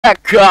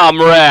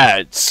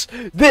Comrades,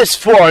 this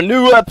for a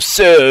new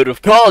episode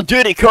of Call of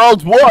Duty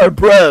Cold War,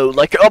 bro.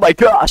 Like, oh my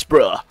gosh,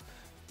 bro.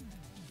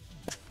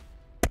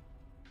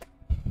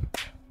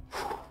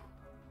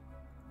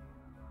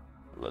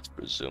 Let's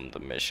resume the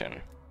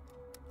mission.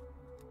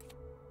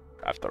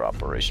 After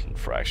Operation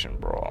Fraction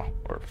Brawl,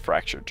 or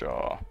Fracture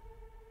Jaw,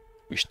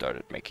 we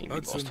started making the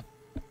most.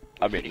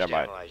 I mean, never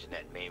mind.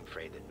 That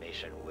mainframe that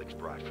Mason Woods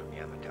brought from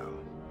Yamato.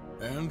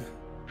 And?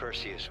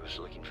 Perseus was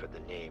looking for the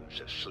names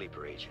of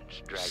sleeper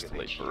agents.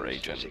 Sleeper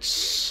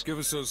agents. Give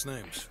us those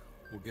names.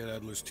 We'll get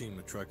Adler's team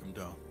to track them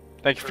down.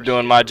 Thank you for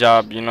doing my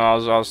job. You know, I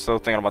was still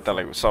thinking about that.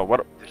 Like, so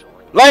what?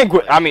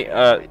 Language. I mean,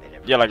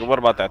 yeah. Like, what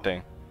about that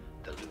thing?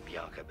 The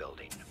Lubyanka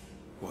building.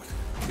 What?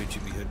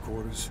 KGB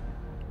headquarters?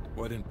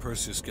 Why didn't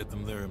Perseus get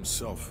them there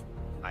himself?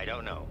 I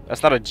don't know.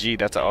 That's not a G.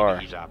 That's a R.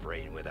 He's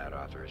operating without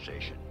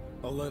authorization.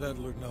 I'll let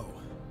Adler know.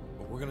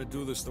 But we're gonna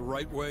do this the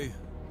right way.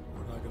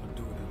 We're not gonna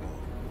do it at all.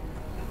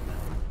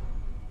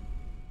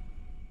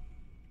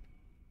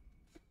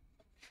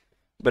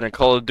 But in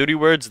Call of Duty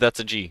words, that's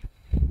a G.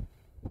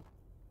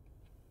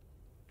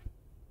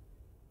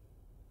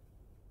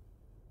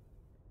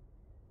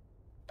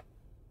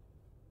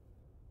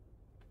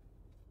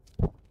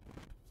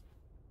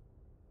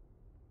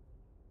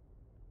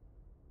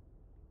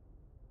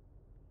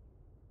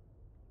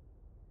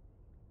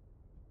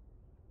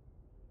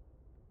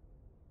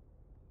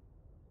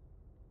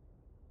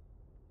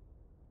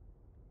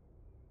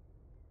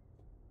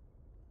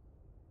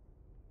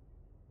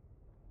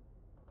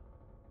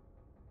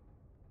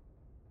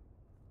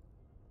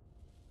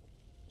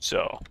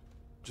 So,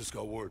 just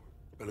got word.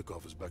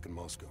 Belikov is back in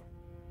Moscow.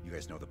 You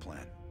guys know the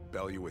plan.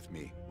 Bell, you're with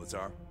me.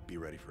 Lazar, be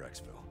ready for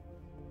exfil.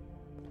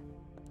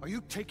 Are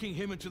you taking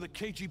him into the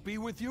KGB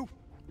with you?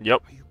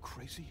 yep. Are you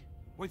crazy?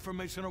 Wait for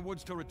Mason or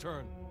Woods to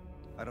return.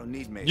 I don't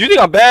need Mason. You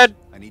think I'm bad?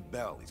 I need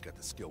Bell. He's got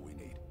the skill we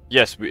need.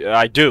 Yes,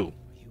 I do.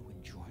 Are you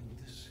enjoying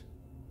this?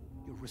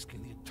 You're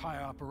risking the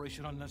entire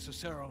operation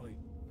unnecessarily.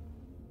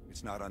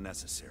 It's not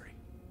unnecessary.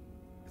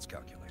 It's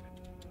calculated.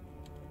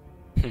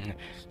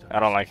 I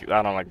don't like you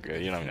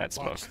know that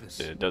smoke.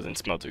 It doesn't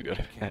smell too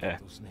good.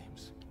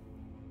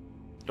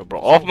 Yo,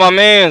 bro, off my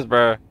mans,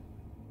 bro. I'm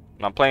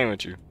not playing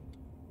with you.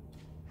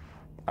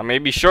 I may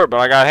be short, but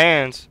I got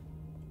hands.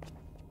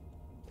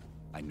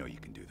 I know you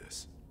can do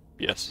this.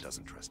 Yes. He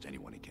doesn't trust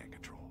anyone he can't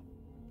control.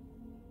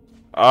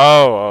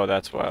 Oh,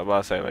 that's what I was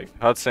about to say. Like,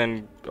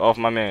 Hudson, off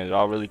my mans.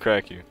 I'll really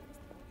crack you.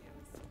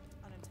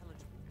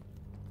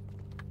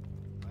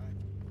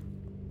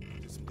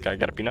 Okay, I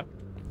got a peanut.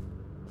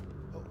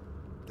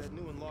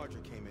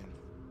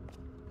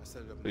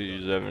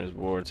 Please use evidence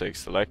board. Take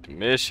select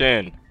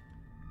mission.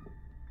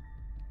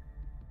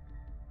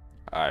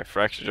 Alright,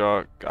 Fracture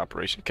Jaw,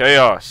 Operation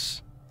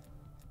Chaos.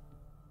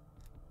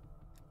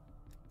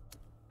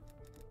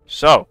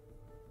 So,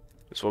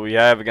 this is what we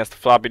have against the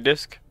floppy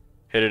disk.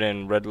 Hit it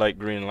in red light,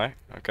 green light.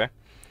 Okay.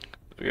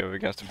 We have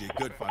against the. You did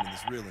good finding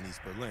this reel in East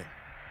Berlin.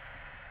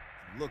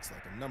 It looks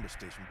like a number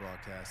station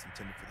broadcast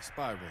intended for the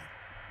spy ring.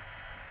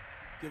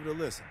 Give it a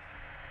listen.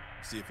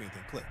 See if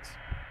anything clicks.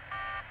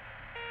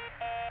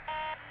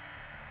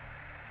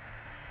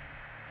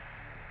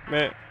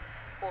 Man.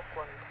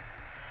 Auckland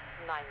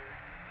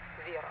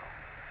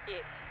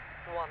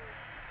 9081.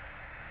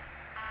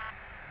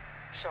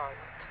 Charlotte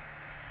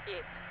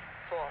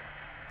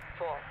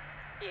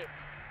 8448.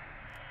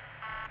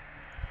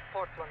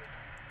 Portland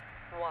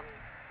 12.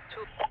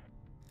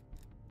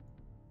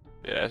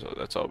 Yeah,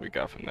 that's all we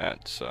got from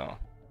that. So,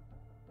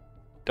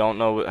 don't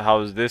know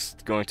how is this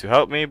going to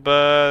help me,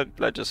 but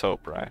let's just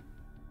hope, right?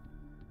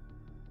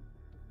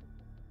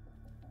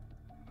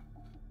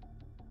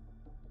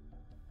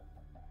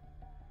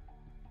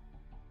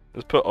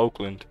 Let's put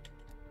Oakland.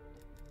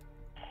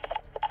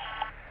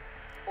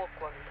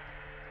 Auckland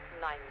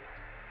 90.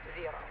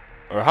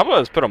 Or how about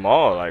let's put them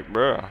all, like,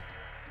 bruh.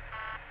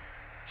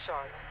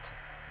 Charlotte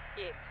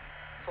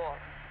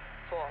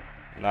 844.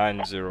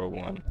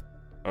 901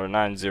 or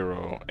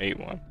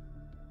 9081.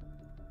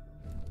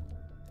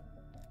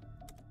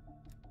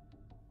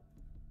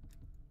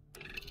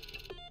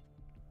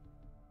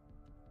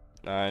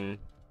 Nine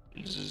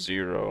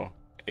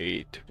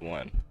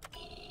 081.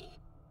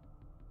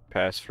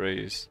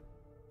 Passphrase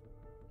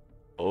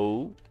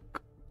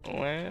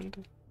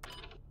Oakland.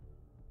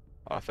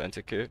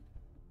 Authenticate.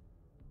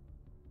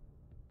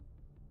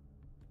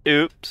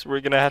 Oops,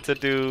 we're gonna have to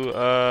do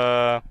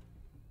I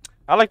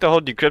like the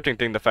whole decrypting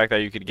thing, the fact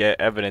that you could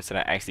get evidence and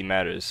it actually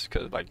matters,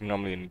 because like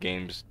normally in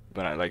games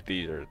when I like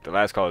these or the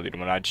last Call of Duty,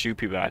 when I'd shoot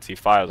people and I'd see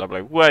files, I'd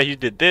be like, well, he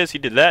did this, he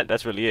did that,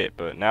 that's really it.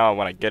 But now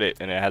when I get it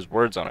and it has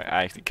words on it,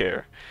 I actually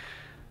care.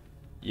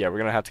 Yeah, we're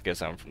gonna have to get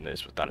something from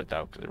this without a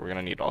doubt, because we're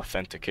gonna need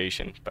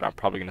authentication. But I'm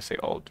probably gonna say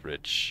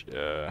Aldrich.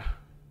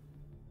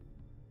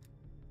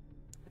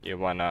 Yeah,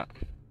 why not?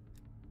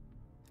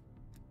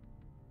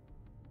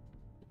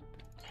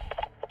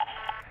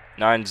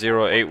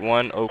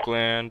 (9081)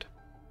 Oakland,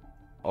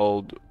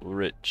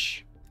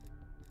 Aldrich.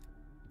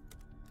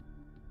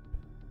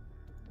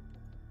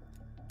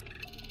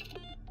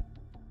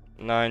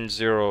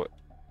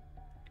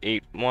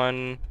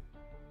 (9081)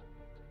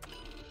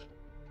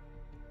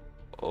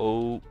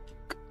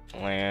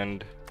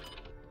 Oakland.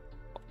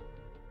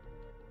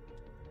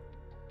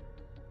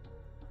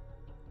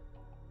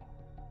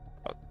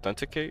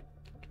 Authenticate.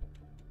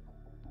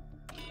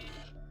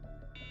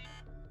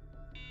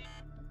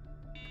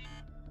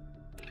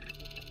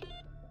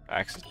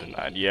 Access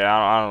denied. Yeah,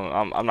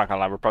 I'm not gonna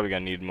lie. We're probably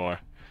gonna need more.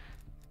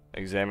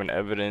 Examine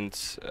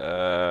evidence.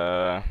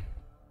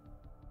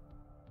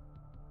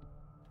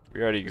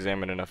 We already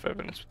examined enough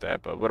evidence with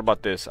that. But what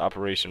about this?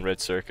 Operation Red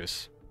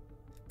Circus.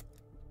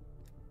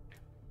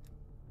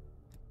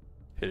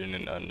 Hidden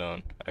and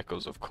unknown.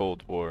 Echoes of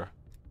Cold War.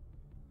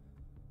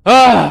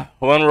 Ah!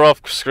 When we're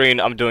off screen,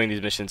 I'm doing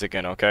these missions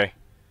again. Okay.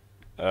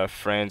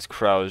 Franz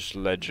Krauss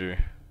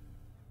Ledger.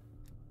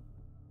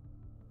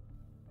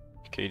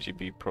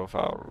 KGB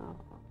profile.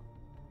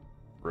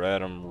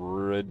 Radom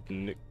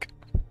Rudnick.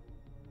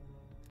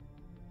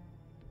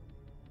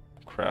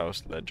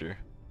 Krauss Ledger.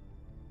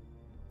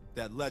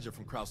 That ledger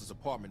from Krauss's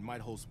apartment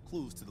might hold some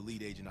clues to the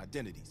lead agent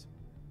identities.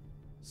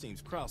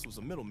 Seems Krauss was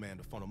a middleman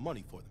to funnel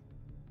money for them.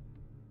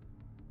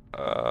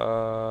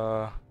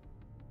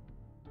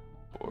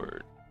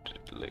 Board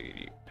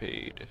lady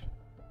paid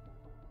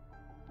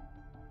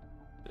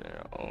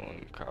their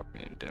own copy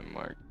in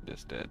Denmark.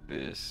 This, that,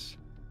 this.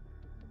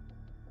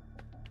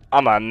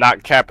 I'm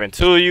not capping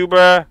to you,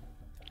 bruh.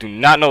 Do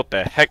not know what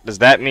the heck does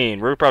that mean.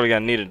 We're probably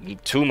gonna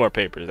need 2 more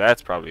papers.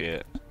 That's probably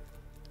it.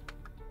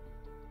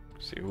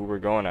 See who we're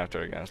going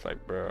after against,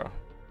 like, bro.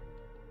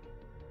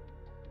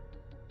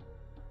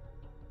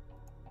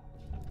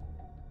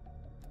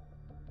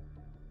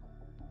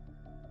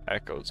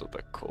 Echoes of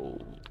the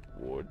Cold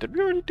War. Did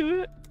we already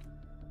do it?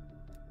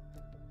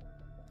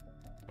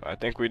 I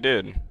think we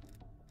did.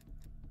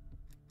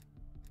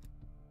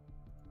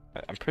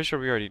 I'm pretty sure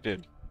we already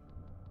did.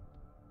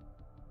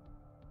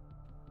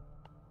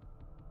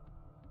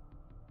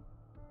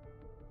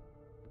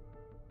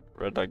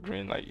 Red light,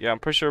 green light. Yeah, I'm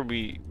pretty sure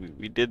we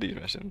did these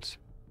missions.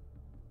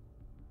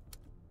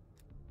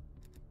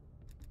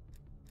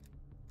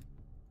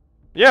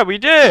 Yeah, we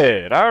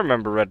did. I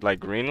remember red light,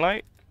 green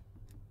light.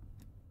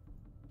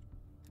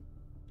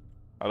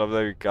 I love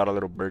that we got a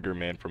little burger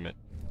man from it.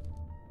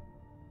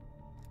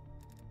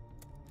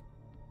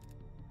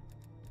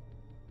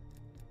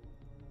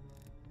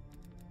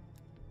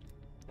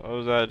 What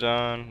was that,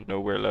 John?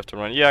 Nowhere left to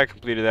run. Yeah, I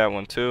completed that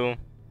one too.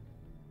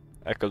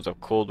 Echoes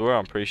of Cold War.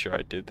 I'm pretty sure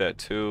I did that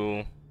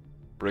too.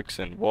 Bricks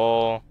and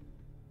Wall.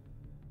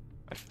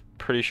 I'm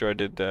pretty sure I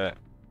did that.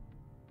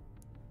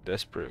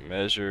 Desperate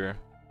Measure.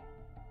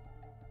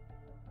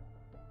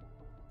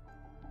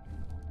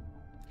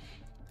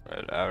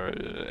 Right, hour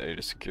aid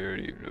of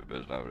security,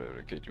 but not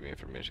whatever KGB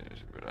information is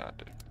what I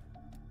did.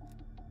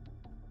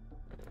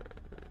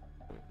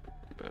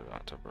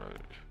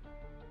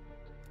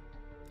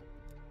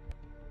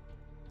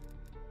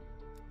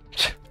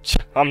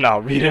 I'm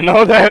not reading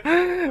all that,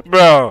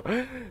 bro.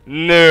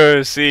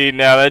 No, see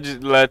now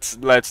let's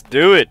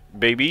do it,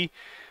 baby.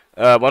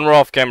 When we're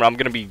off camera, I'm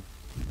gonna be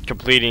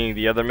completing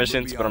the other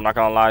missions, but I'm not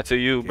gonna lie to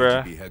you,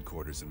 bruh. KGB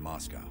headquarters in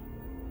Moscow.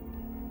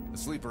 The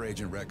sleeper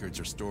agent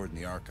records are stored in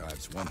the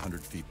archives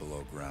 100 feet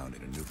below ground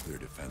in a nuclear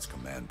defense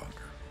command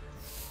bunker.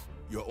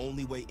 Your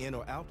only way in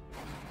or out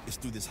is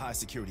through this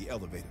high-security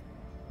elevator.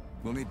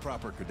 We'll need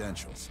proper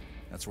credentials.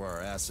 That's where our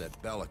asset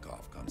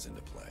Belikov comes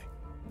into play.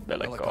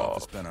 Belikov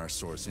has been our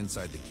source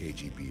inside the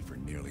KGB for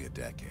nearly a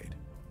decade.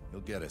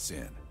 He'll get us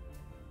in.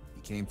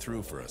 He came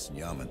through for us in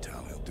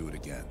Yamantau. He'll do it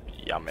again.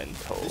 This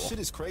Yamantau. shit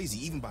is crazy,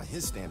 even by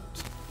his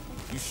standards.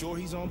 You sure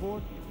he's on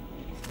board?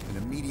 An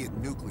immediate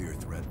nuclear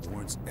threat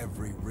warrants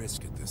every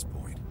risk at this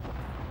point.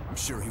 I'm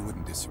sure he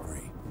wouldn't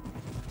disagree.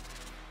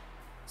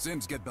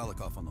 Sims, get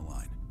Belikov on the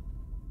line.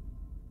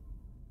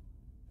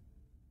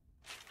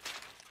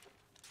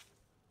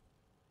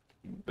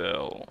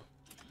 Bell.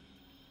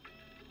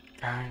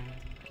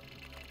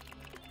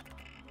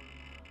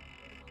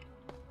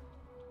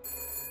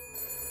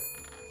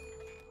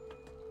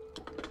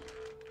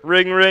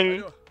 Ring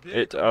ring.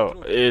 It's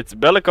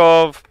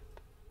Belikov.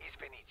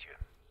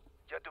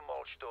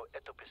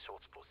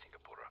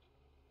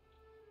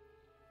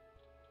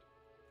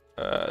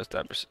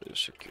 Establish a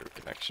secure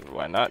connection.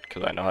 Why not?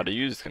 Because I know how to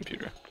use this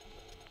computer.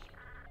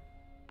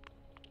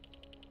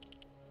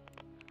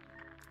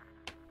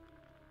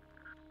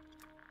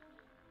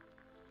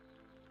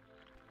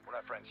 We're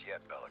not friends yet,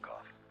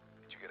 Belikov.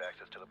 Did you get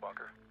access to the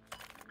bunker?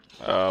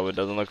 It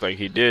doesn't look like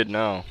he did.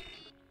 No.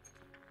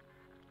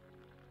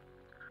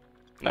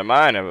 Never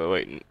mind.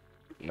 Wait.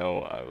 No,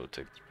 I will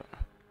take this.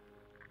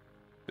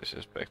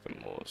 Disrespect the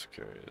moral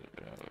security.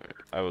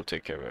 I will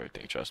take care of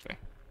everything. Trust me.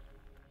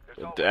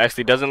 It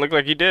actually doesn't look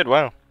like he did.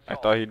 Wow. I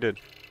thought he did.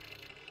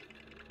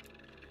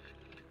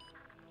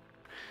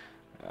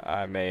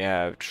 I may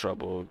have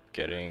trouble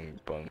getting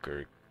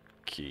bunker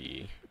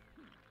key.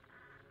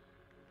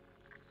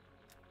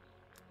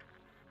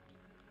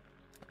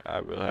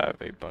 I will have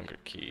a bunker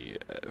key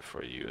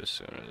for you as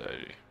soon as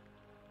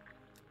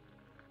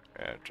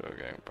I trouble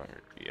getting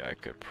bunker key. I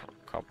could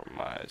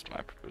compromise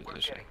my We're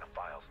proposition. getting the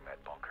files in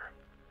that bunker.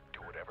 Do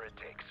whatever it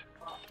takes.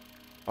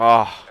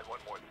 Oh. And one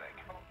more thing.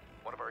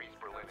 One of our East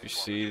Berlin You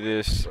see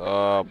this?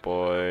 Oh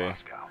boy.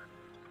 Moscow.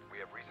 We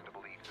have reason to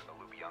believe he's in the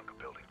Lubyanka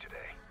building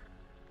today.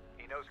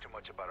 He knows too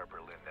much about our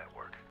Berlin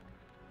network.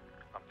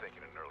 I'm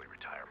thinking an early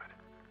retirement.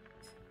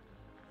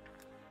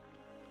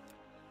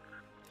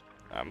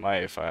 I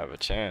might if I have a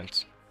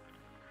chance.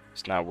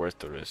 It's not worth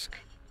the risk.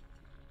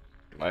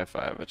 Might if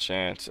I have a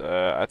chance.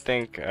 I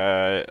think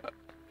if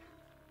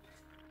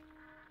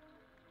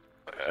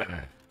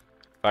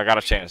I got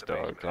a chance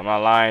though, 'cause I'm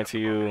not lying to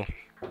you.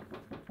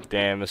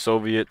 Damn, the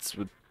Soviets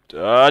would.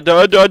 The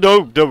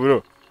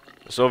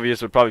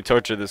Soviets would probably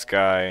torture this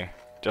guy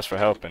just for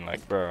helping.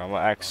 Like, bro, I'm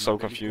gonna act so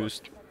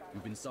confused.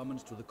 You've been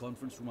summoned to the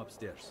conference room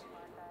upstairs.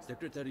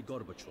 Secretary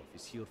Gorbachev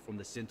is here from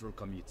the Central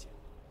Committee.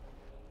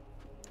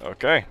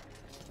 Okay.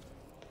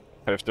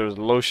 If there's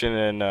lotion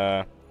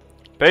and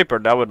paper,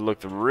 that would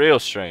look real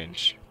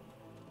strange.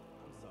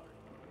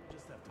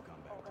 Just have to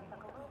come back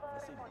tomorrow.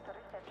 Listen,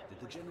 did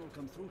the general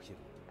come through here?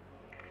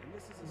 And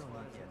this is as far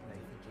as I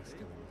think he's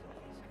still in his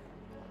office.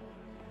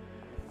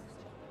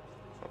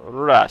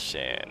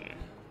 Russian.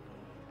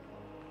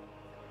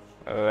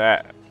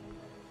 That.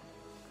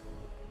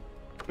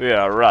 We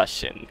are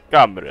Russian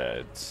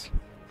comrades.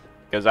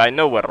 Because I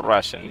know what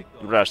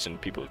Russian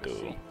people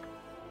do.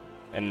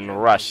 In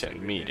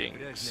Russian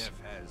meetings.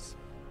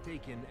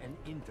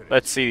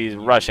 Let's see these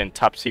Russian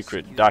top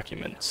secret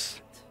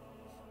documents.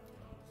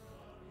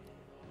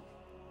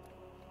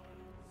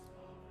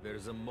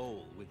 There's a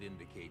mole within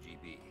the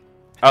KGB.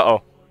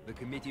 Uh-oh. The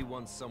committee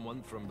wants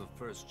someone from the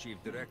first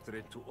chief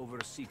directorate to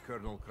oversee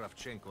Colonel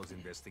Kravchenko's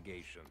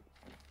investigation.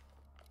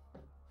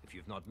 If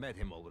you've not met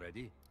him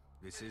already,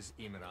 this is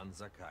Imran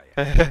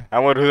Zakhaev. I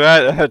wonder who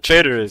that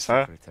traitor is,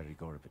 huh? Secretary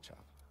Gorbachev.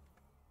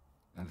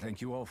 And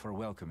thank you all for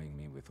welcoming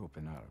me with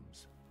open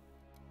arms.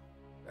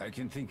 I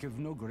can think of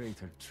no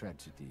greater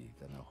tragedy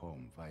than a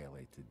home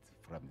violated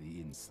from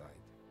the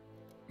inside.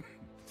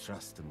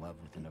 Trust and love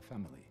within a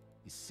family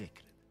is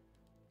sacred.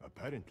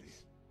 Apparently.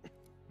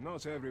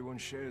 Not everyone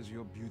shares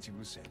your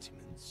beautiful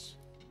sentiments.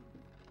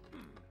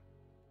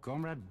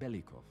 Comrade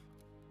Belikov,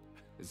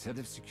 as head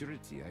of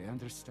security, I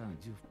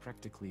understand you've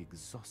practically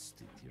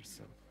exhausted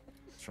yourself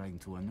trying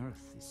to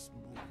unearth this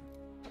moon.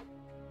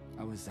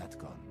 How has that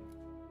gone?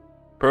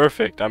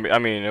 Perfect. I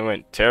mean, it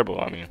went terrible.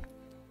 I mean,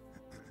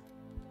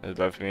 there's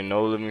left me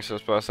no living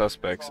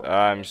suspects.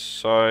 I'm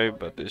sorry,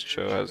 but this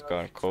trail has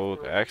gone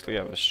cold. I actually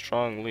have a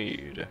strong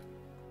lead.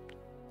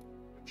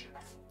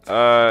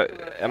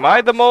 Am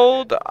I the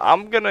mold?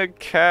 I'm gonna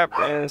cap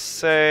and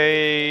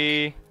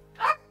say,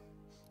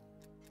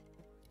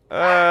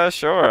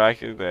 sure, I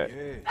can do that.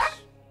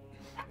 Yes.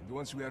 And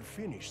once we are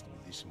finished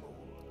with this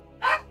mole,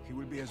 he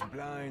will be as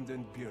blind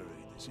and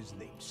buried as his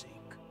namesake.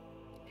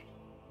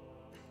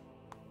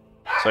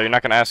 So you're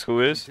not gonna ask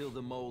who is? Until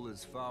the mole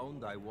is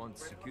found, I want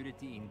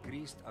security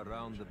increased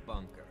around the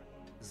bunker.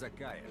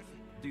 Zakhaev,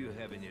 do you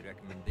have any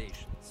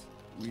recommendations?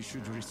 We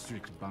should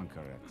restrict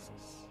bunker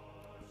access.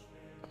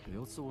 We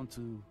also want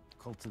to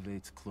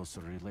cultivate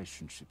closer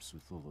relationships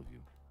with all of you.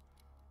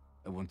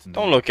 I want to know.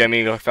 Don't look at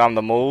me if I'm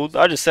the mold.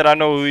 I just said I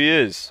know who he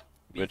is,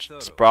 which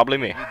is probably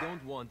me. We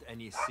don't want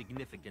any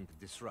significant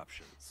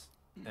disruptions.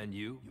 And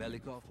you,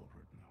 Belikov?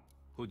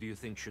 Who do you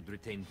think should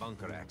retain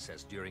bunker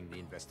access during the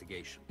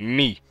investigation?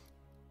 Me.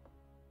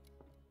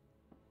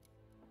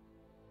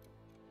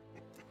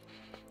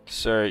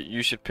 Sir,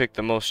 you should pick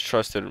the most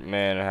trusted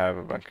man to have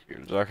a bunker.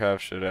 Zakhaev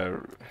should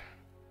have.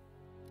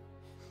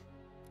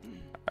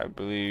 I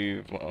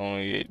believe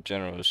only a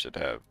general should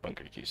have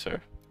bunker key,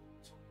 sir.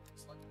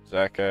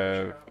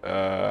 Zakhaev,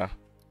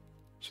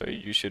 so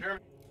you should.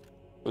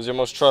 Who's your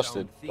most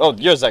trusted? Oh,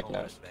 you're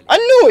Zakhaev. I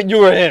knew it. You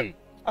were him.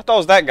 I thought it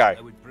was that guy,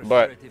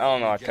 but I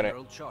don't know. I couldn't.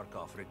 General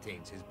Charkov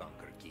retains his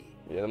bunker key.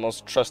 Yeah, the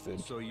most trusted.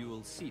 So you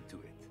will see to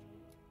it.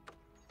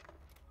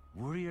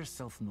 Worry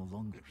yourself no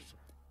longer, sir.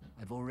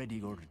 I've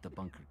already ordered the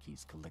bunker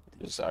keys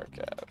collected.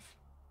 Zakhaev.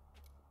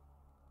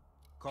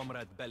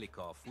 Comrade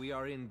Belikov, we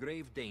are in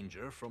grave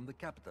danger from the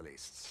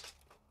capitalists.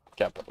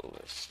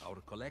 Capitalist. Our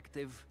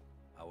collective,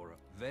 our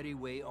very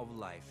way of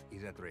life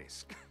is at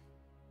risk.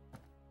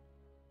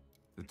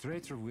 The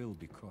traitor will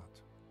be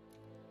caught.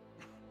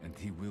 And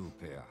he will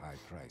pay a high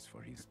price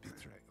for his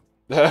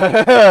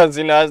betrayal.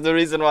 See, that's the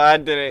reason why I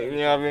did it, you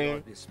know what I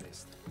mean?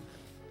 Dismissed.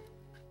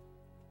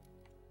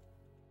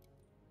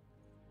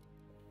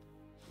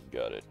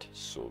 Got it.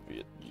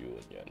 Soviet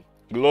Union.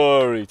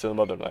 Glory to the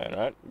motherland,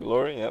 right?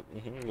 Glory, yep.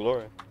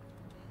 Glory.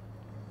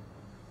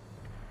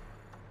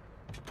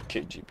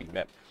 KGB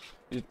map.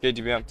 Use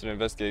KGB map to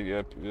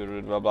investigate.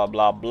 Blah blah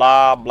blah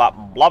blah blah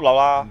blah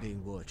blah. I'm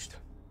being watched.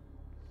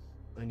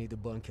 I need a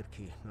bunker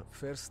key. Now,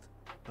 first,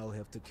 I'll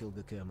have to kill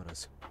the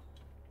cameras.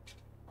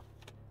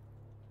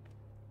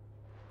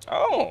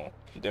 Oh,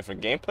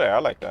 different gameplay. I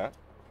like that.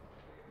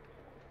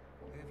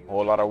 A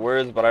whole lot of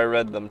words, but I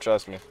read them.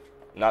 Trust me.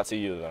 Not to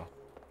you though.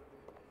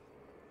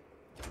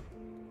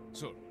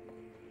 So,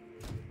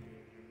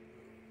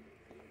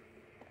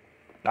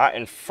 Not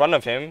in front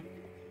of him.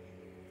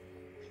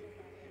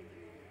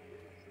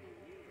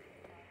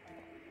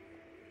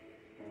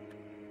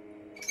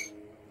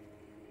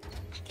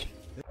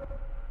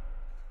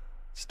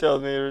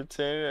 Tells me to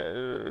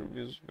retain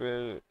who's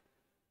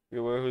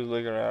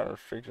looking around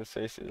restricting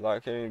spaces,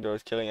 locking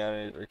doors, killing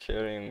enemies, or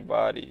carrying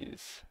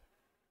bodies.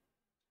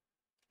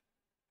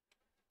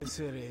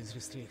 This area is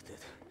restricted.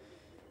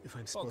 If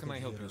I'm spotted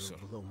here,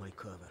 I'll blow my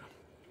cover.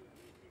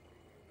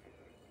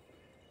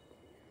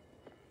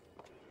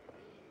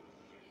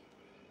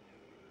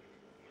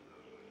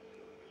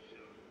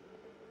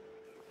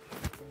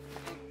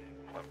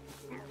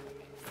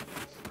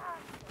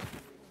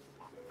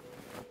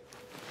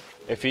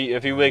 If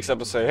he wakes up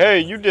and say,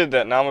 "Hey, you did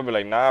that," now I'm gonna be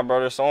like, "Nah,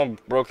 brother, someone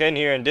broke in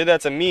here and did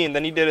that to me, and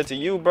then he did it to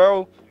you,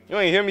 bro. You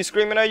ain't hear me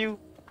screaming at you?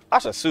 I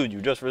should sue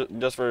you just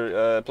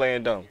for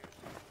playing dumb.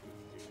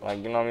 Like,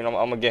 you know what I mean? I'm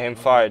gonna get him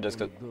fired just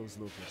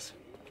cause."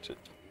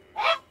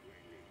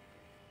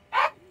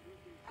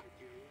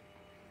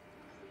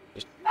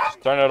 Just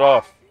turn it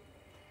off.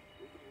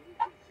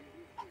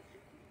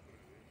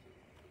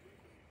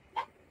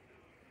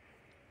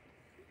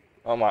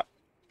 Oh my.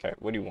 Okay,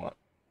 what do you want?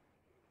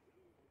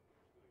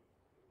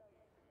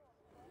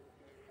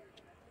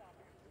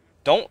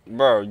 Don't,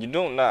 bro. You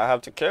do not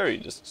have to carry.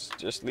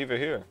 Just leave it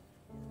here.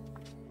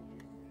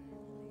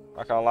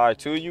 I can't lie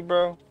to you,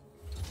 bro.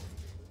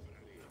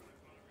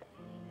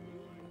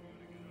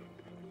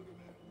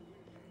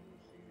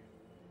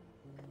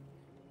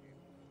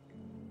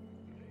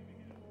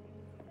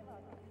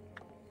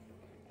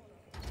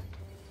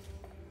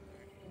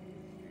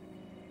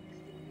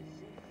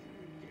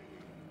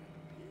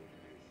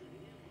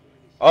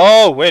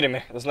 Oh, wait a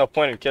minute. There's no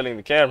point in killing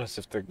the cameras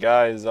if the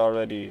guy is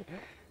already...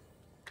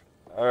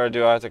 Or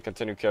do I have to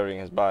continue carrying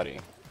his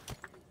body?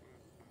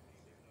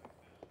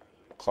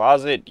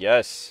 Closet?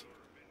 Yes.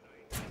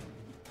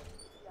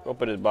 Go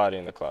put his body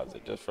in the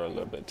closet just for a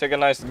little bit. Take a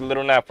nice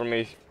little nap for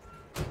me.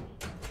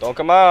 Don't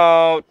come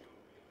out.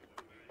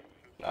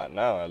 Not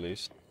now, at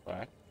least.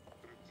 Right.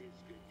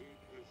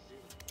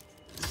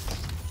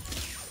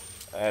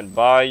 And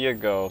by you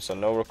go. So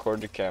no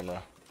record your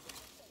camera.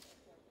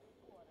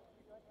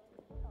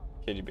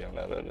 KGB on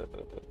that.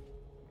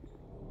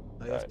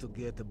 I have to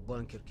get a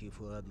bunker key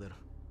for Adler.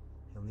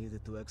 He'll need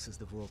it to access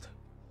the vault.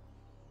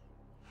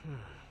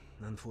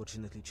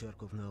 Unfortunately,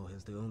 Charkov now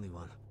has the only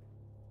one.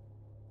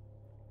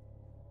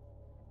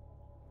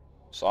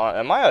 So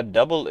am I a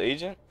double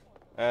agent?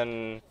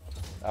 And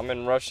I'm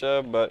in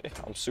Russia, but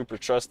I'm super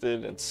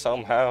trusted, and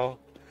somehow,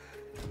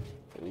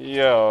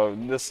 yo,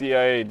 the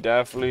CIA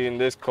definitely in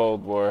this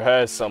Cold War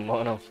has some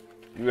on them.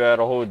 You had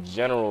a whole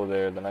general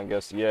there, then I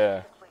guess,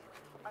 yeah.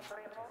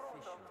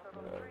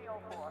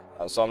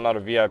 So I'm not a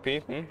VIP?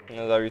 Is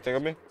that what you think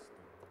of me?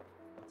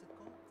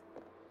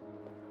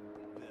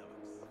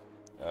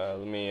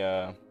 Let me,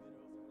 I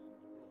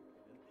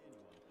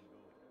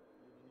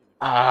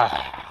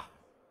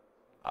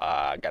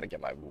gotta get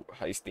my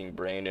heisting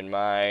brain in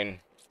mind.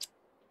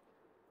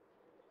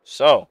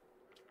 So,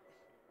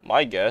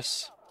 my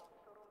guess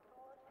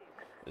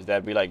is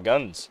that we like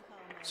guns.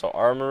 So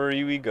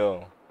armory we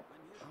go.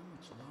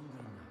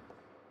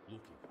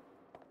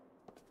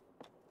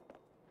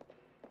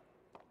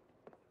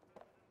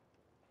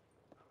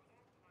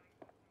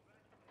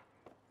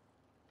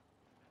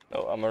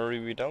 No, armory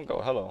we don't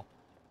go. Hello.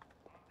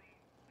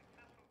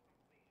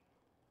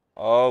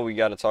 Oh, we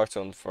gotta talk to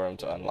him for him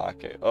to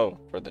unlock it. Oh,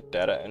 for the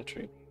data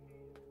entry.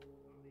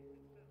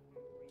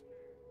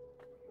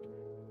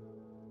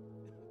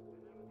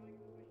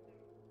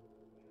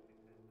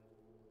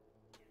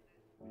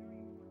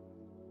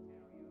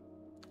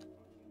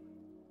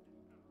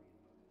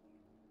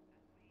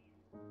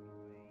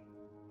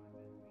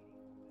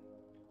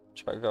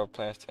 Check out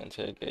plans to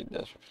interrogate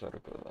desperate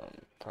political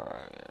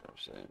power.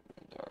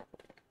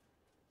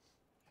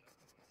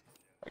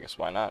 I guess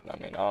why not? I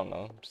mean, I don't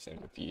know. Seems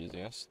like the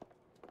easiest.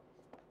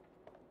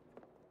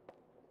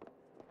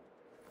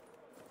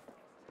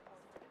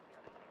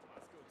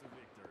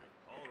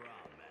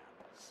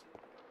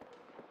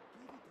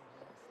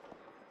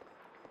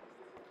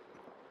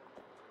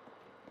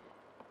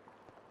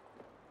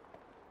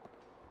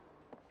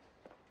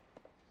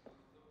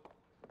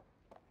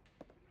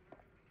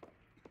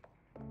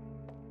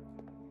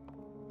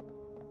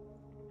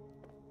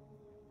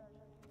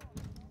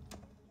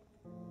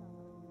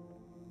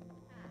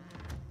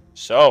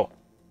 So,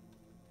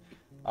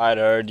 I'd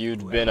heard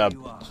you'd been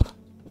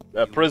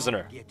a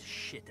prisoner. Get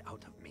shit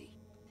out of me.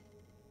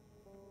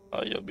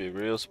 Oh, you'll be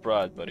real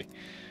surprised, buddy.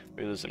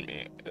 Listen to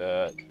me.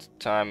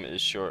 Time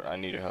is short. I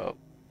need your help.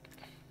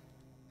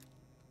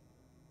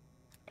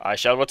 I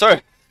shall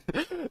return.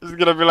 This is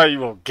gonna be like,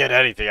 you won't get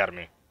anything out of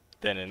me.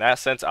 Then in that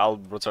sense, I'll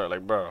return.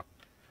 Like, bro,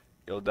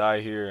 you'll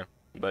die here,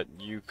 but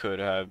you could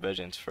have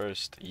vengeance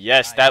first.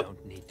 Yes, that... I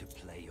don't need to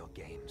play your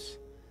games.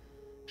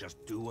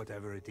 Just do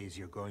whatever it is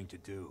you're going to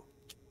do.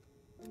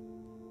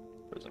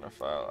 Prisoner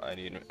file. I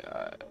need...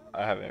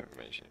 I have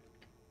information.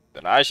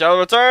 Then I shall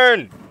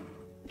return!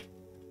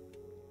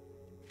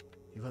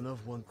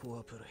 Ivanov won't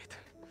cooperate.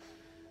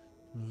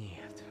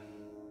 Нет.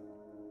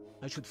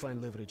 I should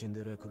find leverage in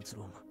the records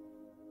room.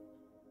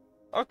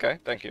 Okay,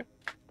 thank you.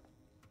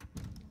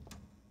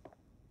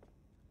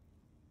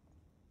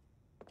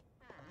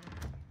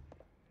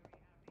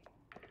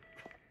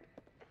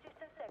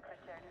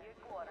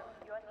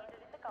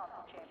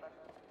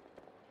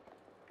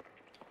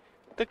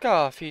 The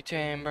coffee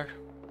chamber.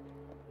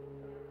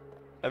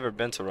 Never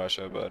been to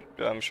Russia, but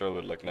I'm sure it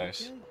would look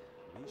nice.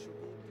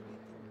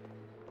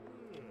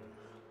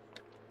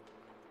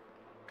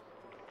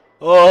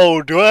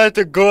 Oh, do I have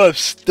to go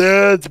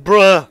upstairs,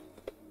 bruh?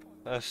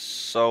 That's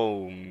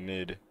so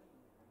mid.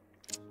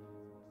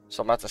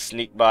 So I'm about to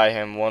sneak by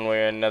him one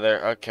way or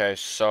another. Okay,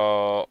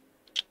 so...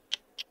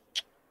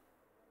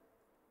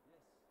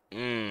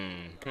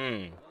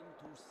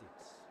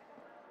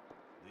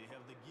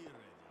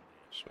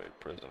 Sweet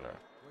prisoner.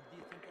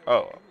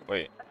 Oh,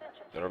 wait.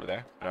 Is it over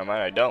there? Never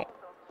mind, I don't.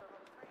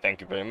 Thank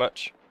you very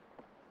much.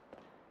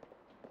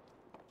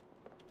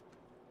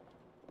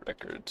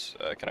 Records.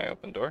 Can I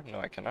open the door? No,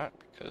 I cannot,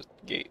 because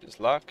the gate is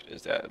locked.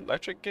 Is that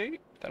electric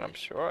gate? Then I'm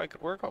sure I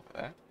could work off of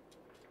that.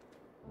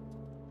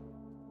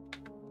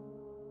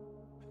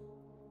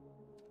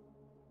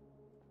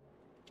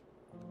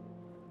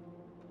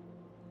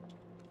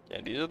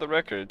 Yeah, these are the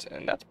records,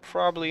 and that's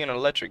probably an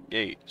electric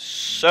gate.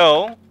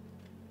 So,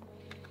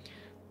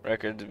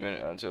 records have been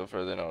until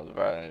further notice.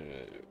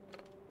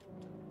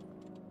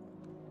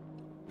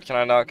 Can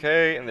I knock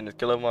K and then just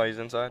kill him while he's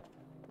inside?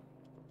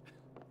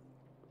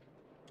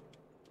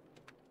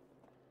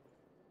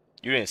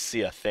 You didn't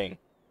see a thing.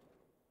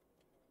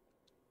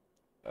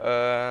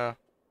 So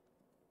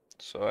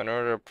in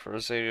order to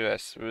proceed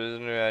as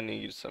prisoner, I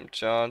need some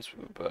chance,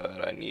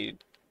 but I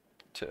need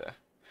to.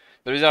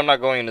 The reason I'm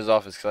not going in his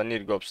office because I need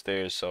to go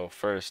upstairs. So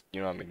first,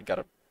 you know, what I mean,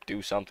 gotta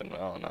do something. I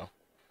don't know.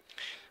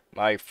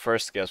 My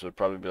first guess would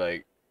probably be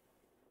like,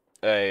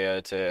 hey,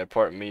 it's an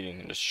important meeting,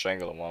 and just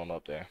strangle him while I'm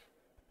up there.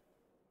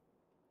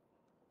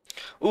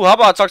 Ooh, how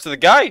about I talk to the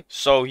guy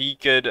so he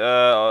could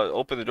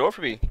open the door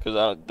for me?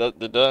 Because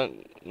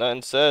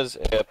nothing says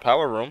a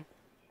power room.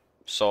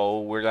 So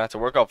we're gonna have to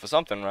work out for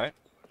something, right?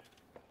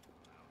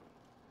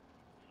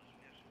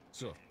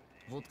 So,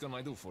 what can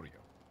I do for you?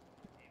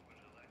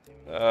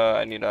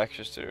 I need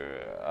access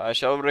to. I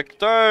shall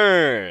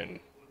return.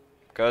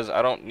 Because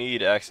I don't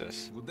need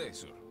access. Good day,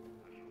 sir.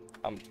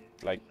 I'm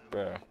like,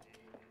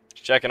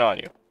 checking on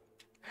you.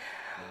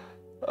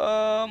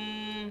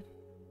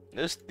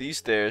 These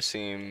stairs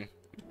seem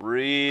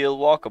real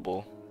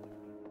walkable.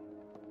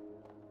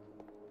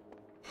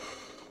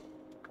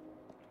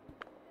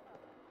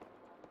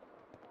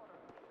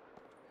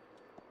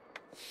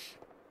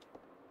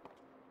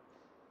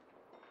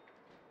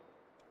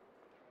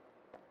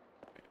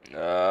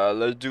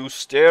 Let's do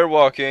stair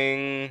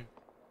walking.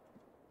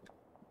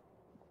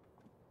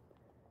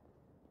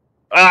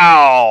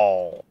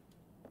 Ow!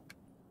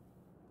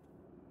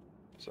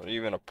 Is there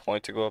even a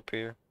point to go up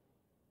here?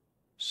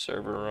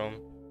 Server room.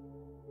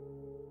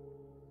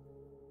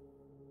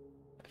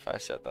 If I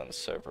set down the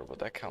server, would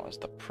that count as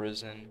the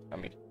prison? I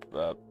mean,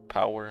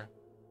 power.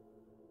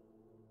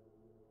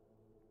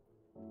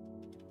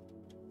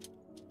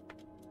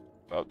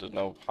 Well, there's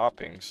no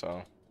hopping,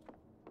 so.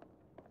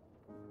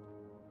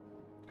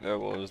 Yeah,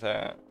 what was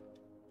that?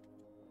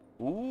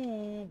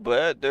 Ooh,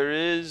 but there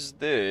is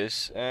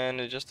this,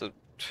 and it's just a.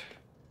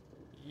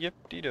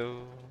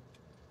 Yep-de-do.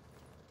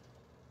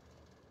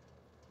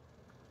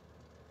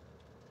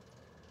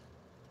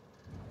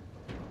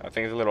 I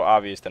think it's a little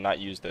obvious to not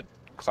use the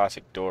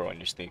classic door when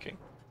you're sneaking.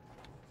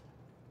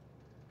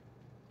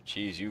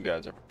 Jeez, you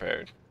guys are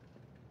prepared.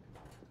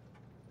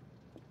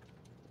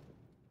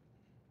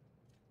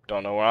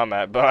 Don't know where I'm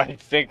at, but I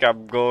think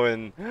I'm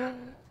going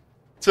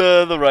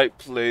to the right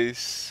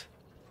place.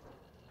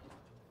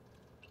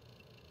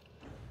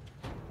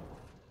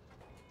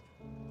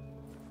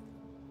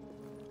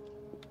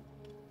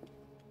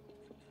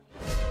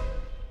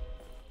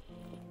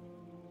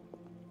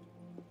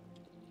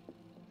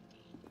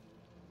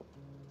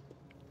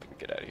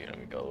 Get out of here. Let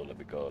me go. Let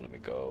me go. Let me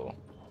go.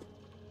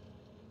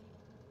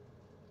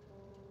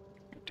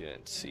 You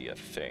didn't see a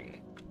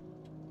thing.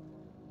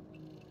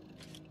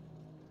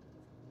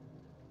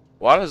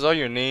 Why does all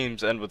your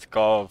names end with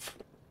Gov?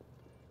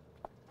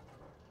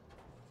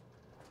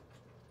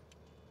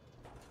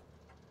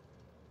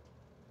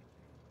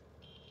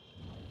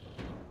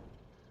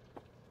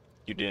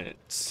 You didn't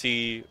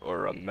see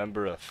or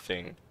remember a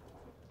thing.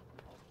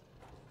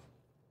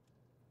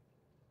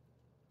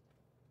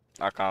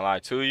 Not gonna lie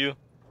to you.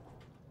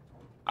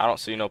 I don't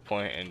see no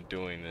point in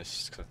doing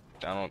this. 'Cause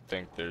I don't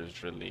think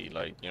there's really,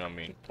 like, you know what I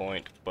mean,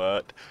 point,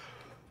 but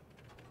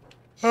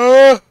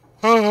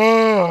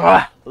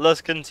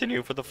let's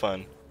continue for the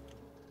fun.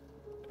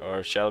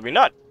 Or shall we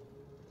not?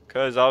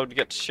 Because I would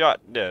get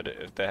shot dead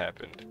if that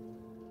happened.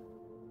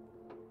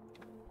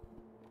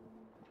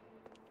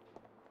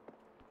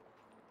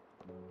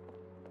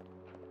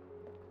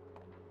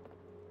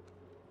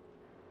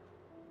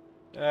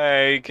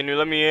 Hey, can you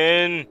let me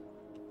in?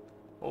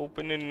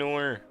 Open the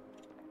door.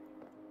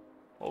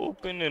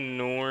 Open the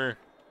door.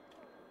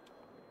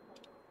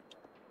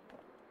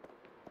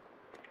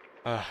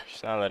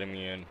 She's not letting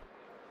me in.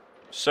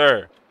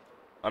 Sir.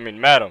 I mean,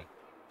 madam.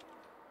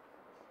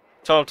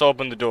 Tell him to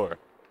open the door.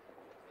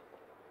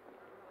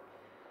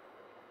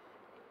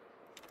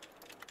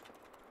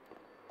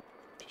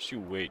 Just you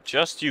wait.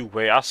 Just you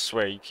wait. I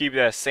swear. You keep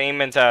that same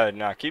mentality.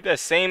 Nah, keep that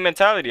same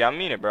mentality. I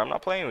mean it, bro. I'm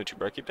not playing with you,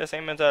 bro. Keep that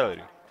same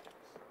mentality.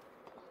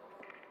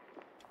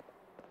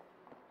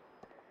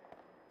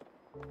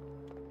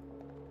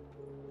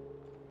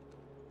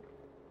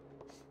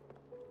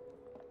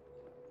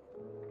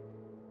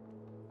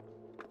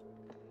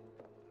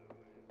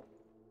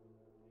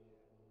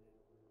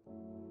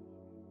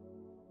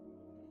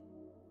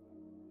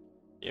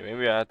 Yeah,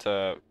 maybe I had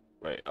to...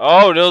 Wait.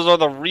 Oh, those are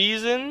the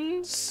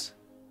reasons?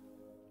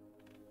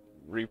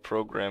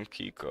 Reprogram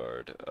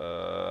keycard.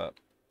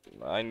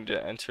 I need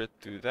to enter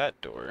through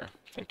that door.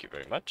 Thank you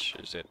very much.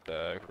 Is it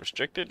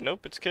restricted?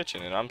 Nope, it's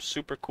kitchen, and I'm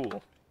super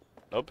cool.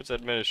 Nope, it's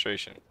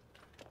administration.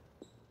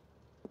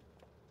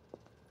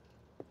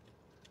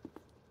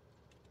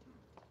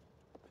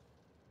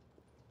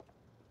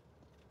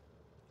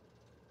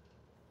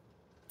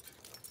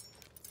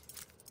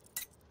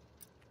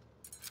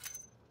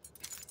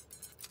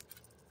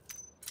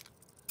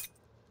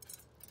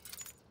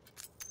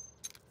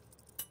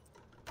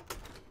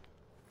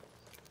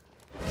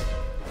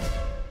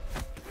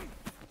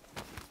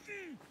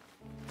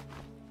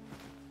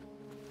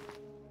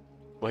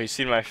 Well, he's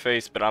seen my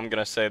face, but I'm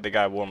gonna say the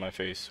guy wore my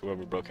face,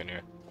 whoever broke in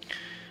here.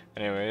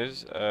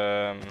 Anyways,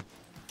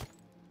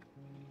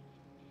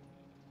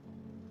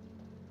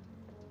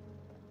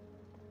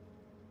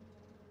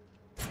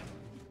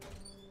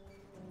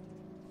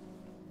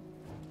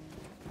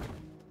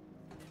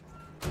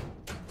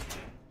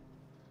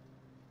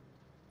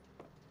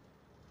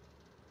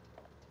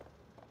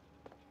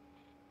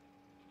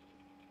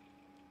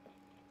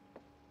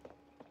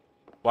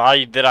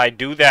 why did I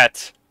do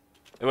that?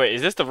 Wait,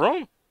 is this the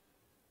room?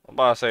 I'm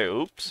about to say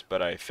oops,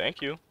 but I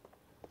thank you.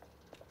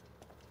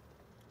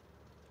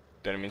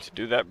 Didn't mean to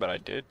do that, but I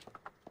did.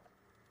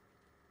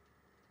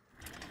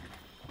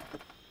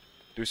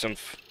 Do some,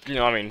 you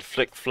know, I mean,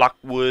 flick flock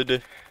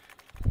wood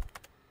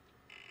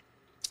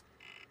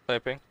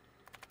typing.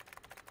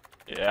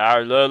 Yeah,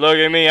 look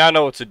at me. I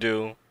know what to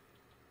do.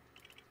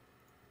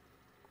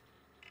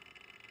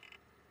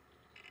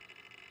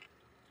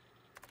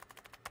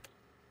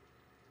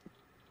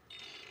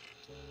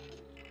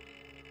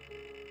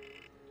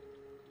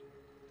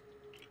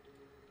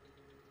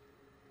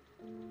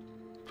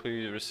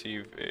 Please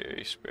receive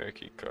a spare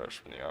key card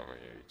from the armory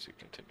to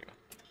continue.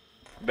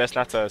 Best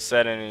not to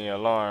set any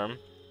alarm.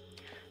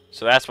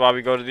 So that's why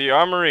we go to the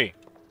armory.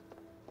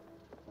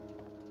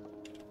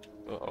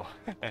 Uh-oh.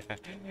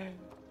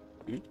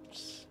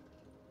 Oops.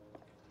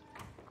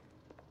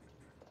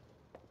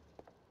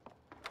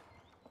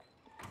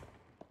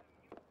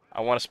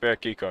 I want a spare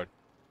key card.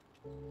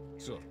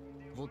 So,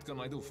 what can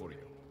I do for you?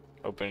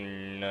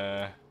 Open,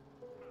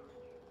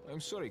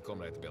 I'm sorry,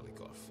 Comrade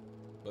Belikov,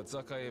 but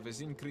Zakayev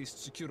has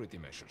increased security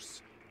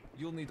measures.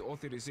 You'll need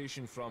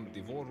authorization from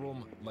the war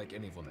room like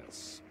anyone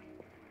else.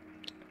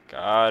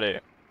 Got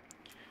it.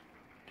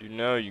 You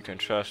know you can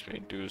trust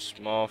me. Do a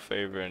small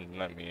favor and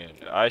let me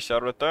in. I shall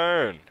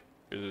return.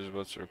 This is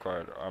what's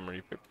required.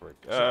 Armory paperwork.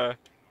 The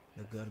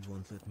guard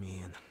won't let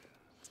me in.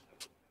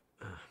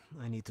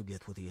 I need to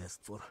get what he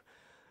asked for.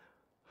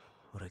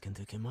 Or I can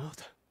take him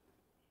out.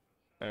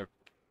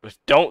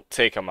 Don't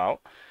take him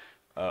out.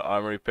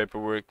 Armory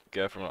paperwork.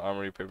 Get from the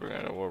armory paperwork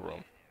in the war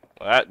room.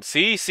 Well,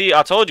 see,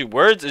 I told you.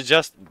 Words is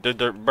just,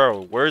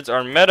 bro. Words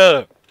are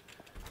meta.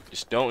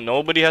 Just don't.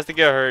 Nobody has to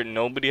get hurt.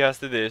 Nobody has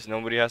to this.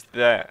 Nobody has to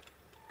that.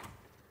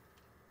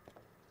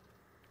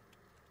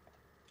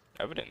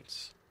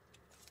 Evidence.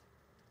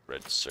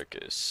 Red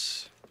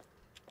Circus.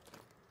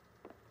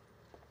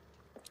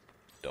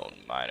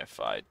 Don't mind if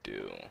I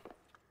do.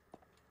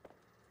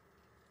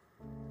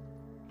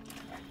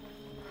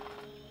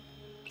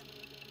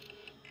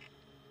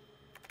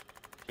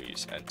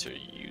 Please enter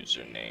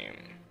username.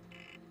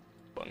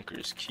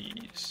 Bunker's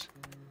keys.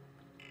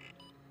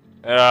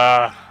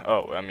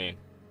 Oh, I mean.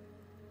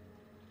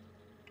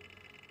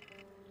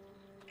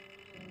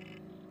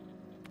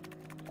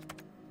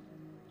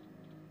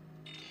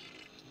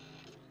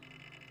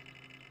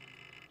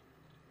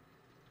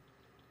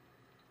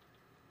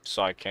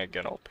 So I can't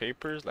get all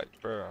papers? Like,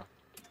 bro.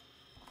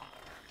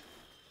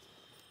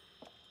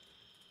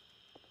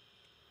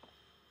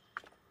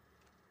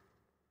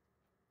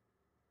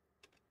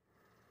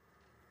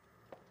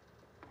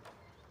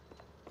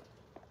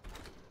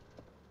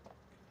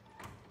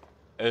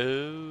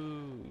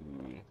 Oh.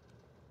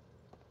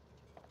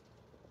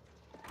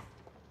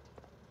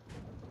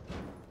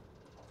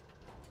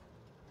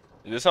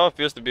 Is this how it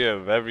feels to be a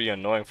very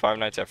annoying Five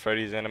Nights at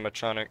Freddy's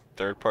animatronic?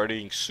 Third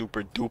party,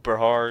 super duper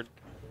hard.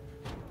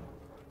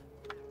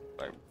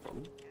 Like,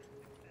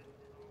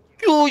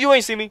 you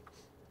ain't see me.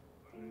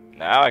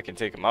 Now I can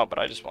take him out, but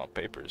I just want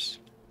papers.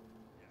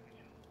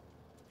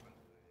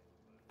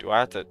 Do I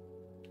have to?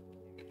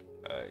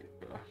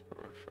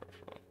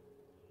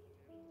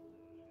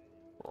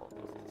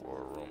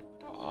 War room.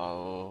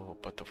 Oh,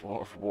 but the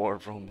war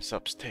room is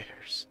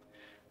upstairs.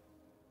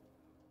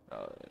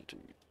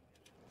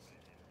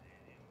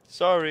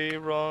 Sorry,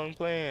 wrong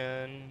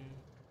plan.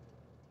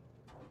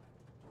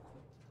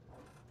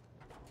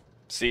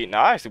 See,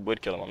 now I actually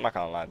would kill him. I'm not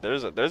gonna lie.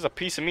 There's a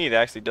piece of me that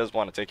actually does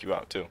want to take you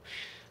out too.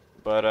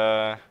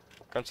 But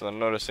comes to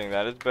noticing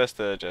that it's best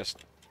to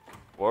just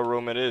war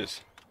room it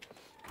is.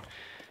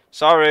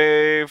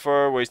 Sorry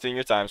for wasting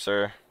your time,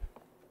 sir.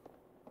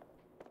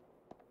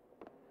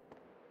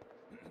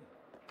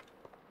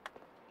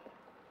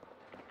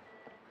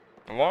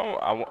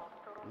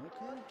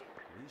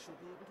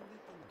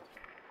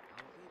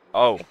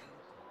 Oh,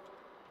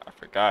 I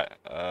forgot.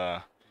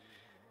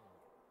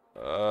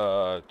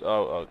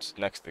 Oh, it's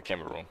next to the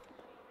camera room.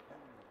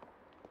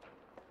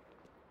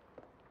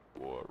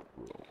 War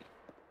room.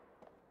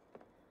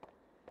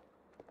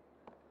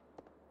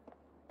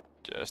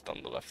 Just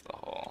on the left of the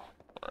hall.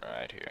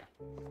 Right here.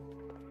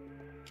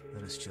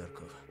 Where is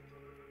Cherkov?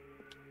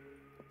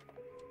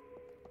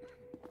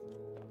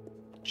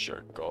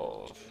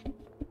 Cherkov.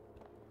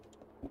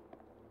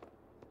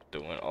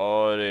 Doing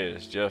all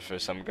this just for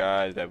some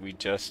guys that we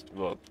just,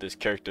 well, this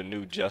character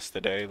knew just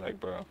today. Like,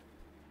 bro.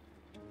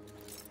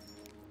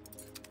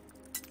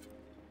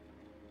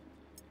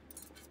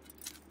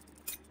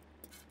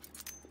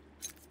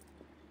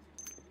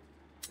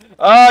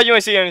 Oh, you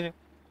ain't see anything.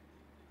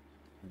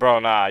 Bro,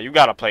 nah, you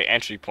gotta play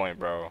entry point,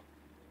 bro.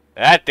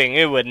 That thing,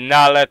 it would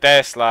not let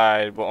that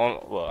slide.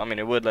 Well, I mean,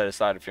 it would let it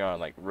slide if you're on,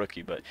 like,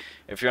 rookie. But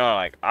if you're on,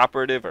 like,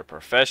 operative or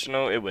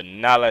professional, it would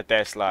not let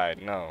that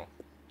slide. No.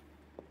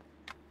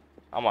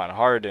 I'm on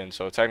hardened,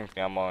 so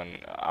technically I'm on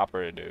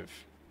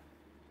operative.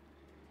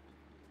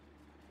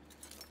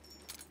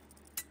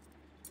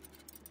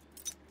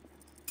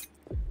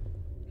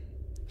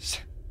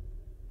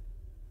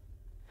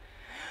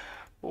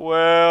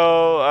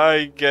 Well,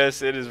 I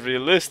guess it is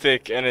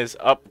realistic and is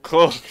up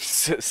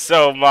close.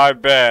 So my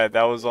bad.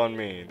 That was on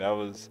me. That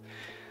was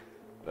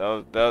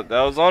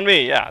on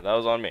me. Yeah, that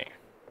was on me.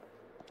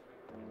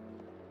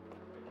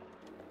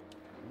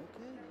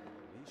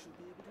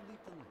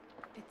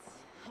 It's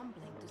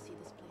humbling to see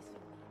this place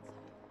from the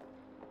inside.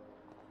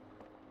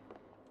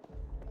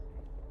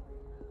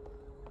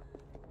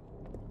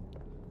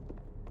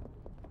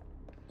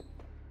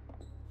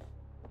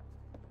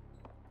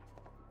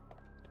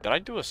 Did I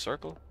do a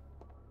circle?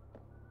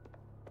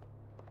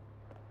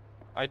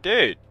 I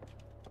did.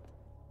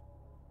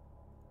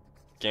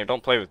 Game,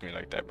 don't play with me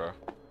like that, bro.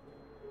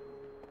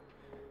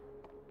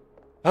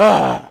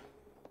 Ah.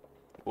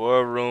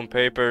 War room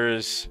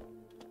papers.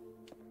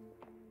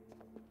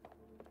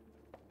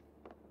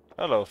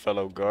 Hello,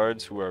 fellow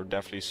guards who are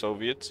definitely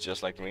Soviets,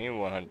 just like me.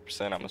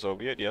 100% I'm a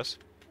Soviet, yes.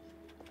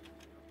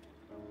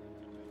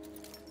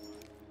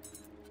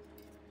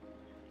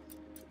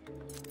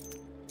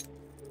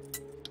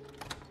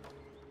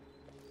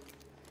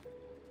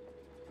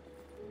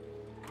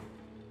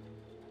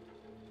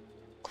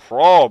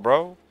 Crawl,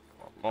 bro.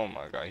 Oh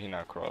my god, he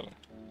not crawling.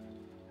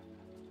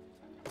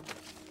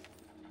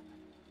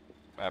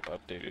 Map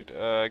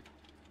updated.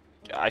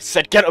 I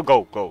said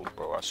go, bro,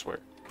 I swear.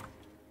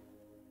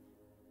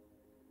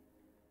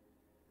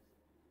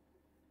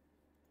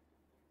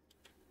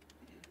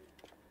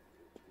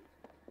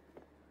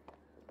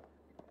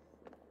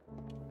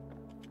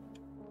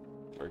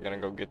 We're gonna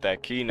go get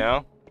that key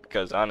now,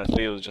 because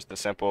honestly it was just a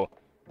simple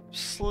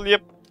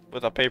slip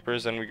with our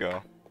papers and we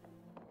go.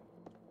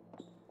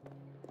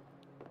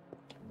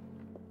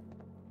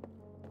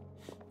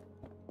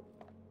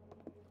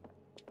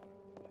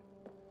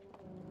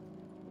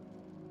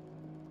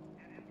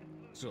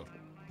 Sir,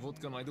 what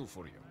can I do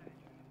for you?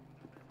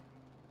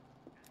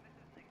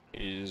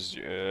 Is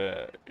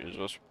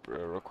what's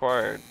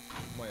required.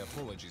 My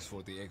apologies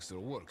for the extra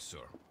work, sir.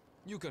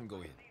 You can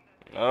go in.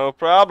 No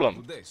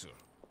problem. Good day, sir.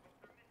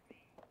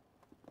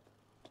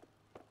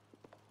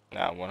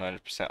 Now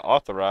 100%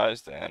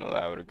 authorized and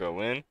allow her to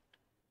go in.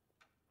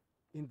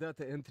 In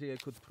data entry, I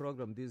could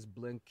program this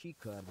blank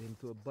keycard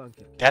into a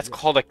bunker. That's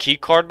called a key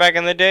card back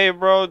in the day,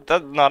 bro.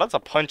 That's a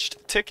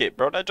punched ticket,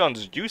 bro. That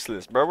John's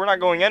useless, bro. We're not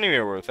going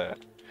anywhere with that.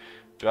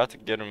 Do I have to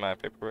get in my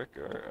paperwork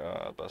or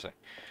about to say?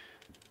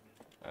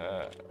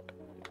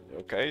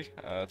 Okay.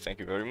 Thank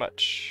you very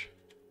much.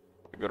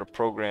 We go to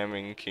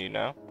programming key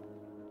now.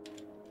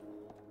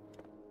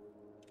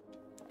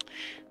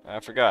 I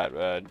forgot.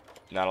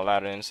 Not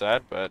allowed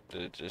inside, but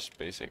just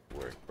basic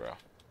work, bro.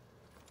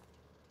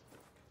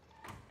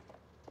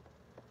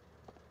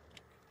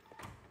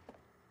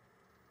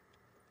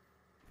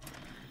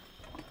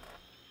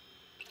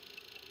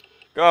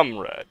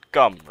 Comrade,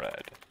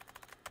 comrade.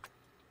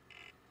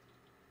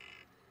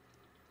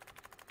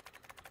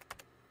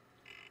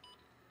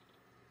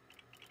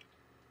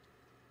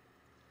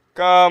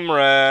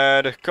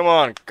 Comrade, come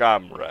on,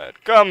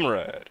 comrade,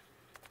 comrade.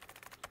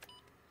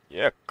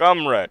 Yeah,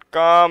 comrade,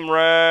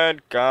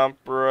 comrade,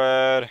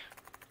 comrade.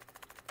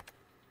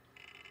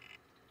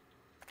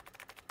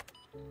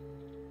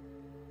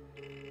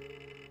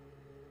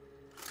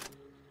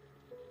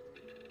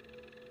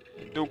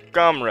 Do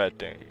comrade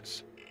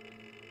things.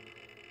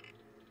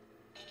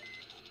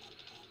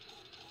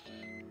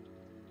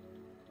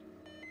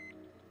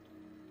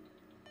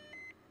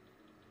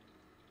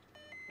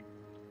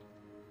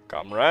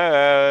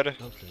 Comrade.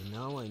 Okay,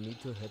 now I need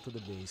to head to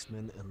the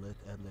basement and let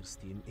Adler's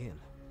team in.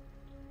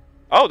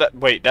 Oh,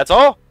 wait, that's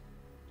all?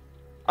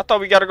 I thought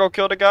we gotta go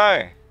kill the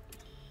guy.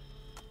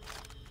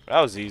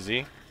 That was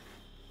easy.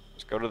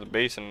 Just go to the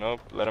base and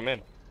nope, let him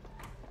in.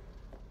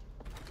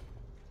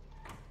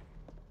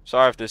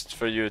 Sorry if this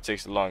for you it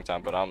takes a long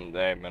time, but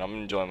hey, man, I'm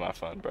enjoying my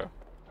fun, bro.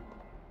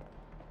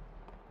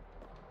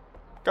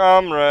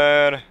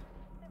 Comrade.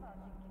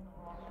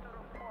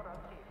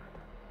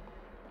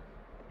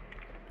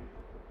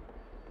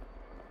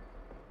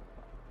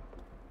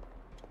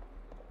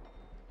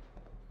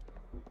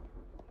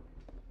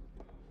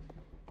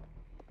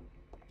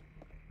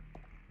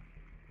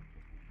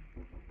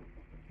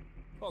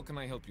 How can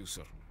I help you,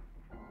 sir?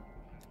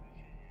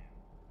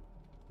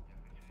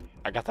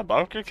 I got the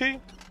bunker key?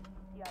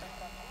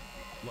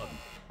 Ладно.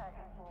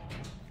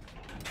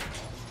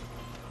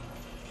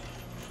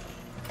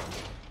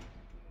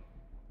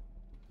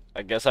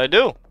 I guess I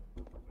do.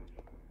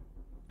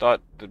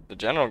 Thought the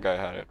general guy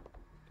had it.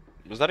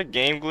 Was that a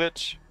game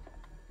glitch?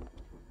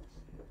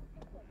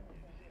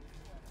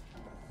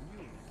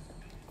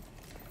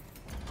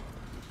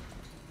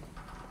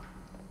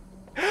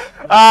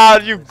 Ah,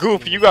 you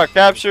goof, you got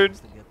captured.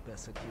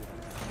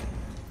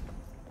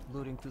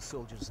 Luring two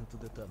soldiers into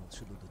the tunnel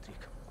should do the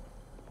trick.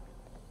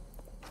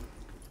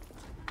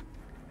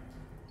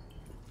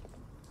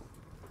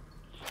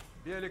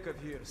 Belikov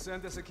here.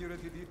 Send a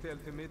security detail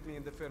to meet me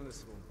in the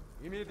furnace room.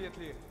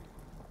 Immediately.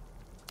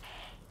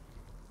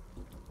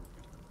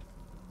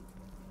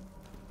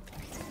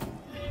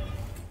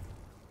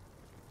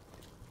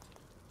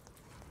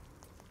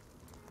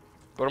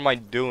 What am I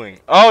doing?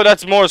 Oh,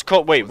 that's Morse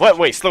code. Wait, what?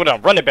 Wait, slow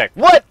down. Run it back.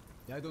 What?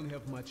 I don't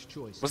have much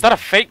choice. Was that a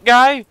fake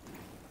guy?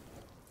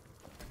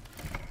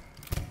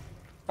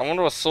 I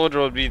wonder what soldier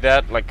would be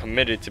that like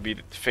committed to be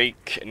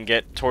fake and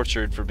get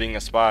tortured for being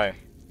a spy.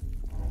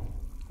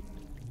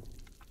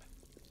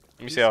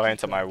 Let me see how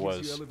handsome I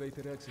was.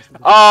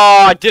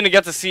 Oh, I didn't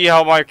get to see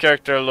how my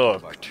character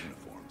looked.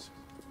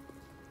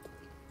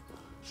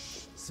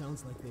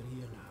 Sounds like they're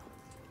here now.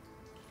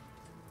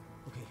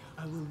 Okay,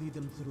 I will lead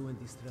them through and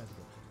distract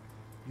them.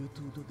 You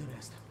two do the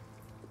rest.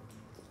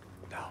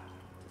 Now,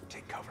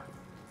 take cover.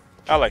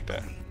 I like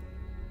that.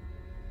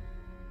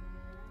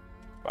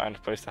 Find a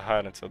place to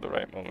hide until the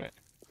right moment.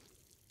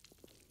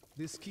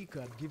 This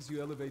keycard gives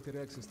you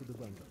elevator access to the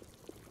bunker.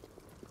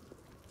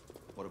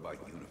 What about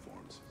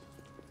uniforms?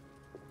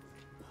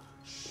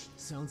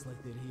 Sounds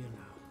like they're here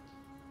now.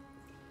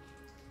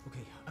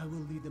 Okay, I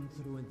will lead them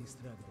through and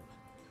distract them.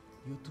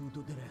 You two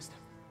do the rest.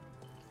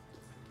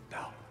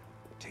 Now,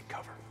 take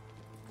cover.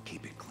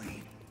 Keep it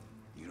clean.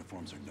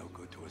 Uniforms are no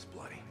good to us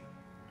bloody.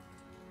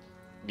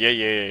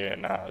 Yeah,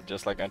 nah,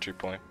 just like entry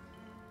point.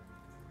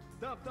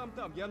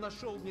 Там, я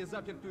нашел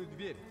незапертую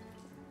дверь.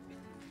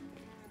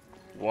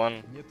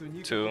 1, Нету 2,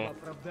 никакого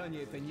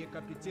оправдания этой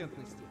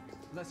некомпетентности.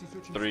 У нас есть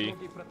очень 3.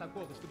 строгие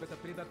протоколы, чтобы это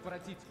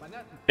предотвратить,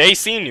 понятно? They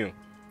seen you.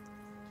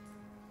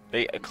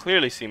 They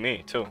clearly see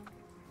me too.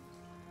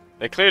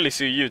 They clearly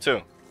see you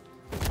too.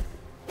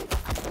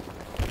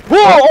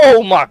 Whoa!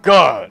 Oh my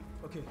God!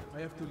 Okay,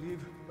 I have to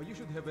leave, but you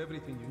should have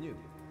everything you need.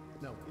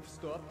 Now, if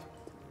stopped,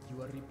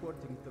 you are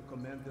reporting to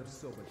Commander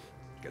Sobel.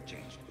 Get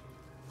changed.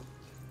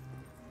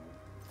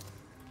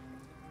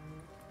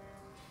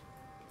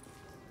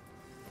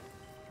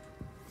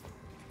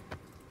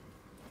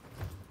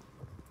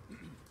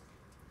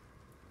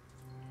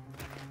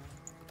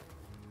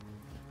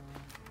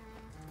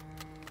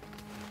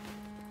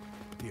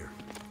 Here,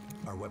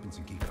 our weapons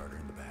and keycard are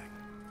in the bag.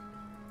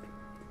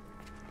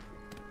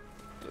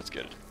 Let's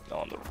get it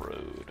on the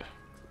road.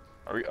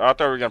 I thought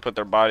we were gonna put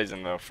their bodies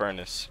in the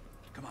furnace.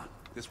 Come on,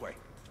 this way.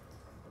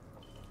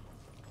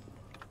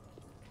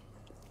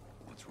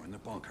 Once we're in the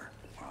bunker,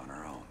 we're on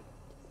our own.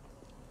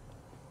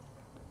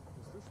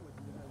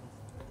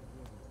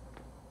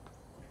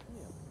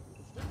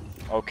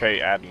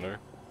 Okay, Adler.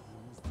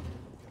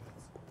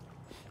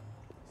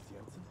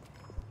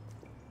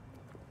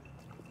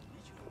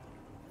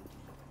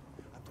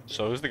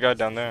 So who's the guy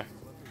down there?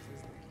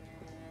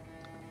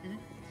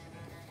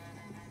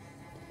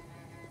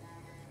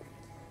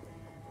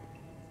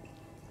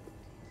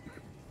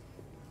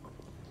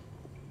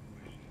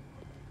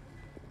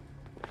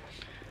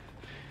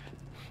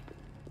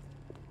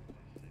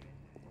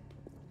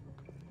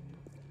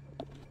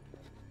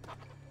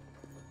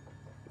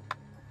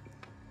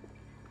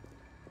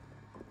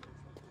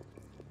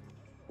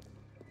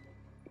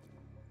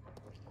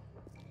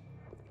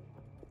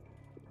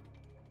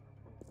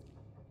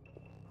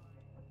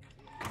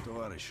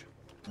 Товарищ,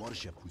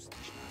 можешь отпустить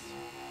нас?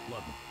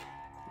 Ладно.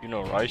 You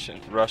know Russian?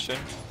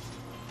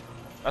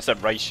 I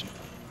said Russian.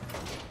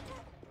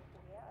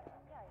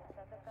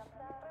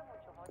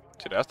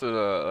 See, that's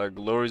the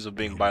glories of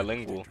being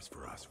bilingual.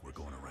 For us, we're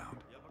going around.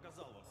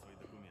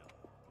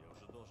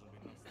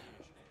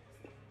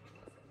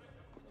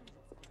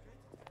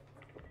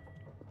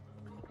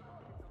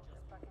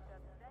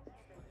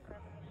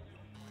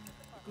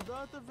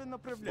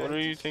 What do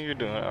you think you're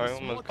doing? I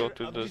almost go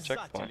through the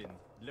checkpoint.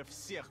 Для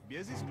всех,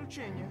 без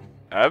исключения.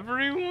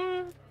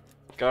 Everyone?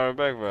 Got her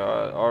back, but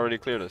I already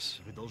cleared us.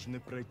 Вы должны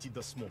пройти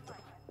досмотр.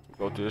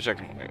 Go through the check.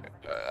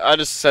 I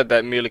just said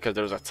that merely because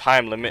there was a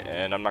time limit,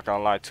 and I'm not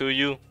gonna lie to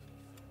you,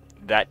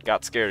 that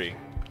got scary.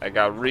 That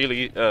got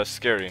really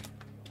scary.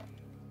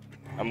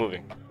 I'm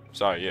moving.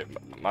 Sorry, yeah,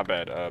 my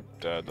bad.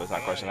 Let's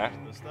not question that. I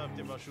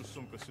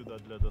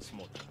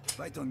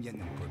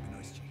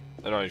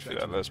don't need to do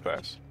that. Let's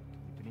pass.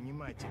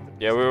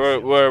 Yeah,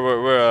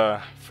 we're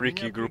a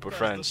freaky group of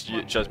friends.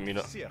 Just me,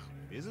 no.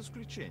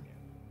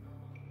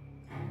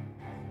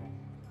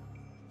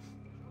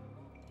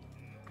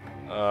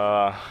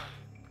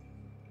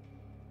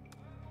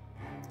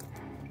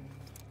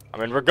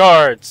 I'm in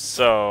regards,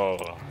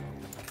 so.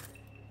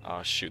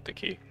 Oh shoot, the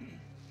key.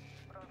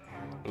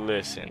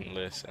 Listen.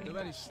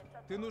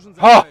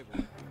 Oh!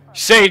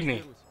 Saved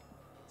me!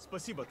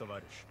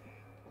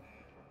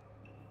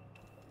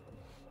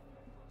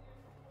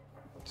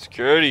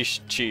 Security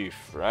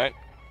chief, right?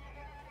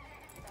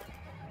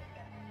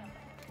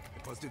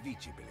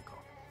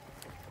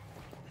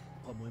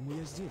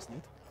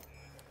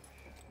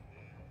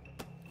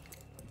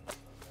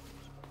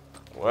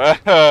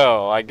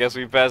 Well, I guess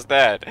we passed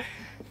that.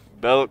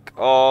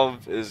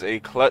 Belikov is a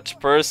clutch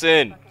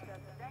person.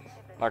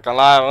 Not gonna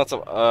lie, what's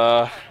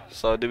up?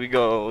 So did we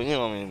go? You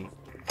know, I mean,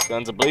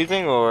 guns a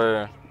blazing,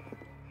 or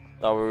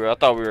I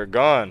thought we were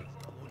gone.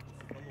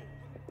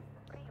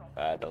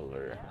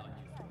 Battler.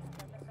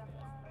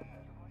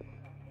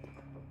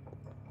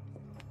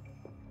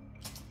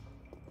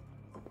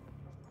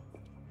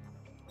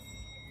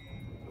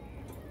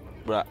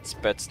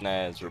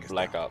 Spetsnaz or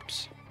Black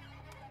Ops.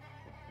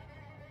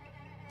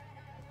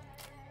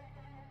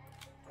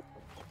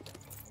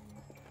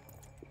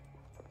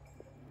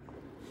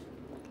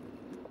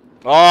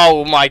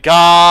 Oh my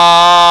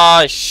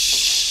gosh!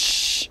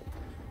 Is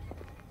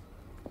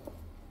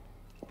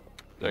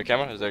there a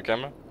camera? Is there a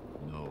camera?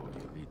 No,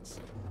 it's...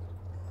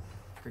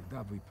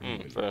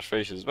 Fresh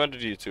faces. When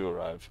did you two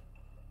arrive?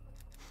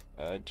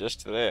 Just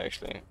today,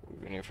 actually.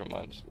 We've been here for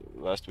months.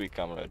 Last week,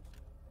 comrade.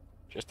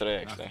 Just today,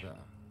 actually.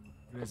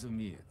 Of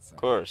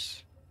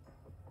course.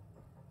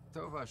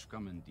 Товарищ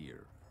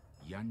командир,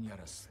 я не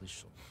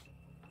расслышал.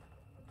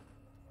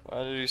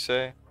 What did you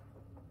say?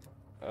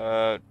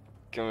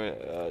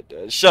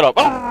 Shut up!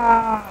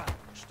 Ah!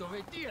 Что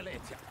вы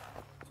делаете?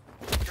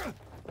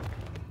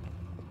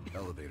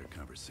 Elevator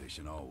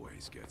conversation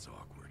always gets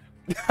awkward.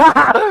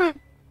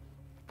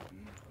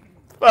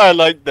 I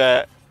like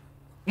that.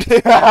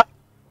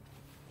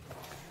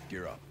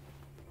 Gear up.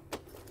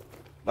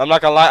 I'm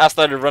not gonna lie, I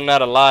started running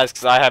out of lies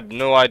because I had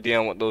no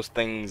idea what those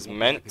things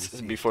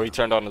meant before he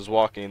turned on his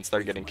walkie and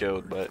started getting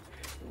killed. But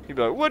he'd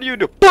be like, "What do you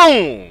do?"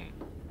 Boom!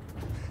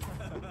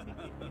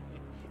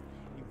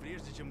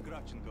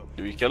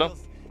 Do we kill him?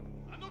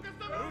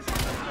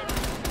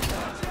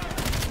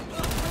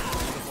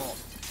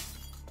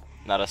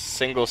 Not a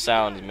single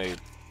sound is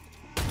made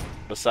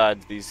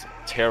besides these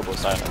terrible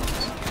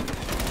silences.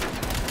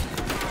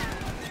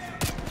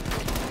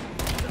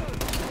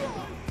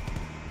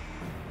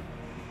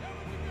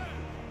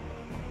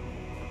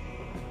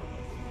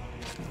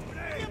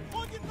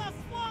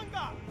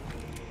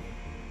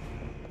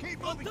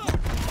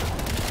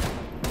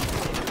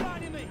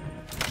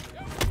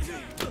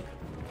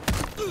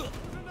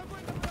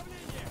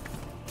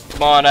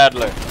 Come on,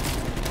 Adler.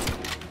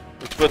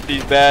 Let's put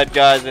these bad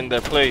guys in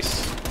their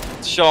place.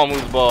 Let's show them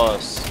who's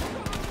boss.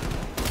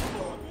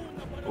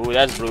 Ooh,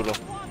 that's brutal.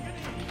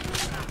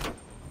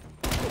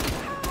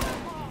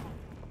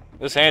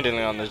 This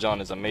handling on this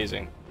John is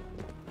amazing.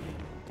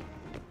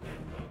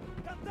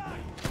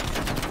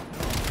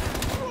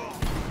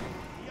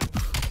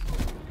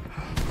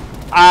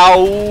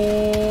 Ow!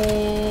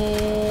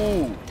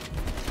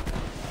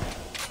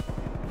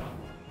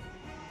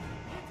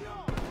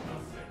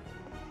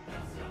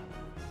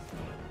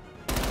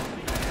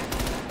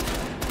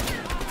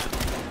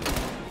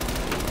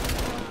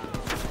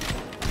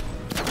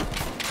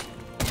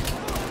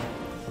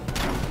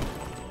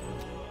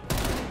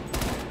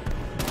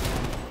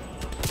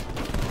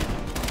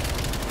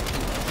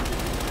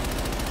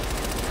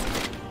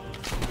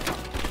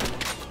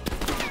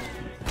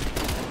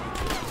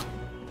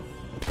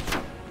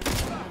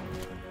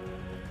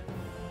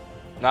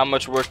 Not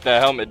much work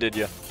that helmet did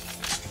ya.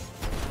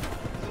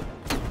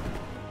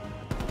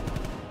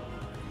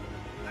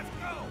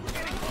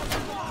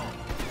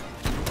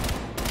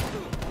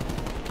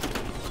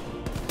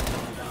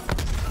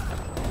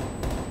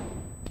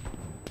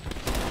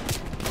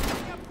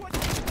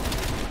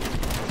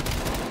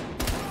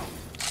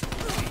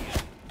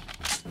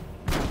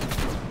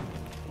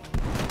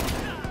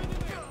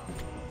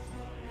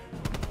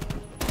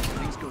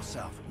 Things go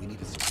south. We need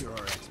to secure our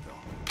exfil.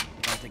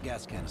 Plant the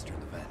gas canister in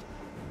the vent.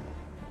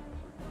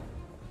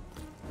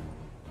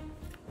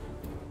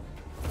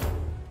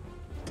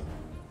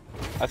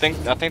 I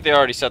think they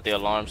already set the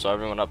alarm, so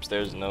everyone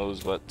upstairs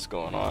knows what's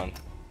going on.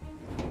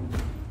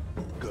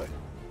 Good.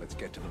 Let's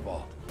get to the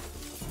vault.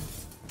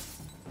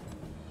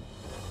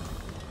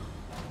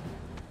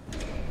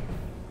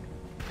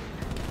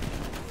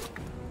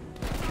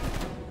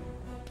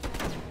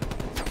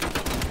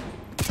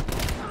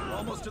 We're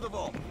almost to the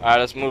vault. Alright,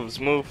 let's move, let's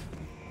move.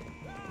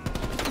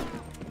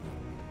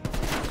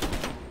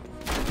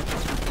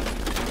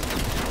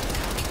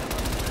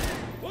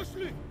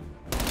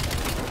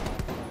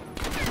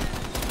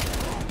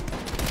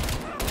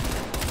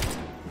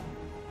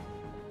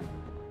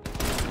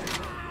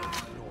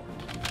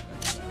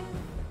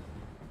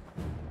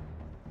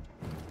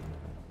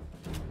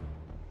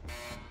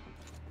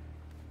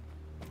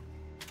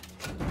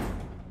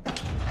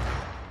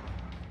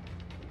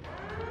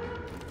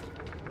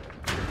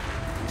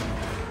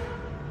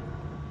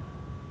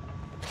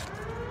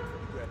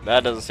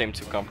 That doesn't seem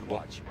too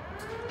comfortable.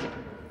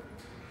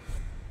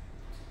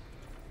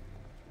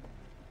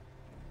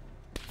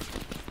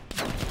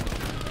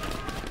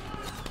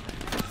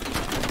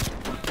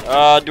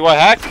 Do I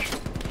hack?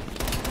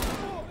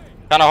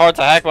 Kinda hard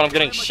to hack when I'm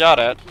getting shot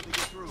at.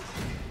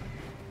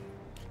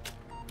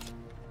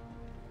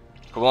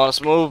 Come on,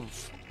 let's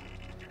move.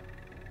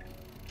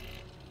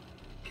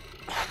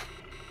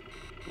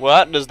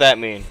 What does that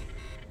mean?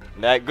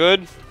 That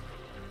good?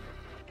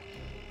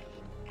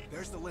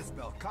 There's the list,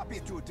 Bell. Copy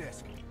it to a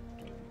disk.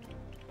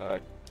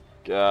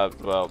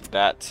 Well,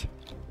 that.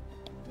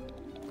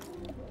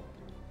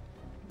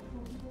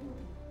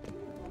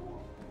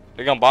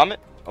 They gonna bomb it?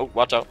 Oh,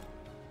 watch out.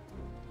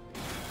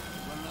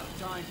 Running out of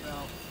time,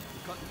 Bell.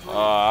 We're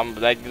cutting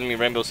through. That gives me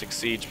Rainbow Six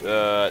Siege,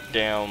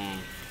 damn.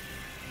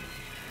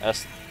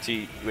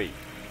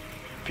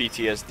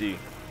 PTSD.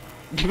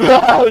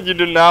 You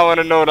do not want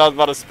to know what I was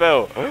about to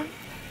spell. You're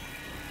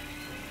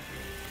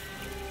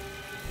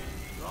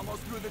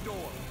almost through the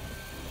door.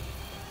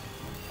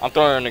 I'm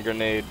throwing a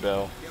grenade,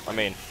 Bill. I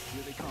mean,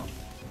 Here they come.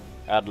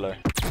 Adler.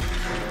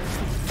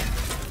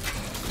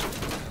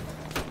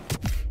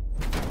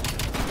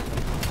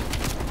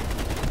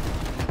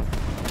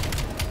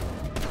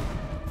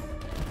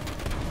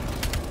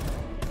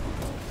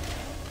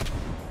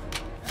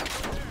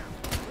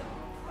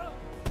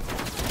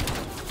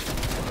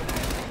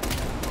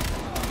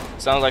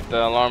 Sounds like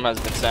the alarm has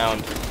been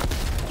sound.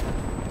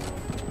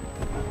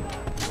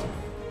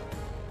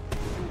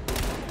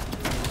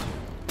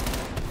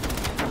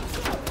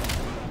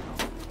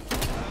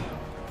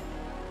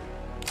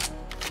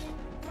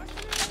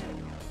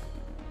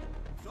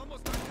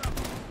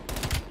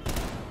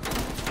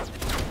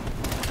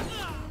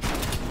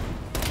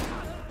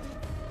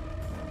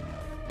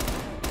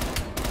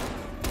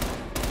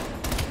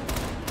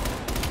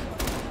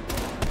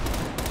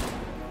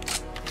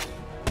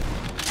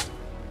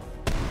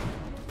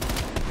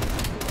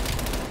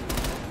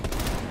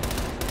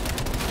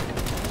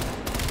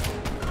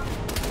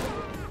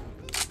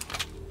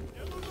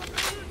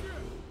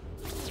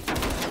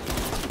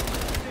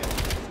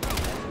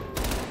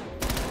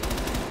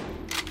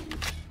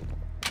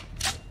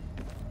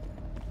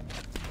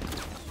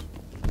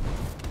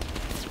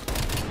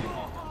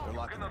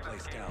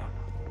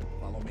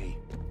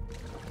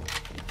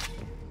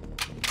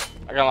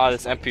 I got a lot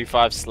of this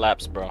MP5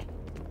 slaps, bro.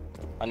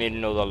 I need to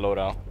know the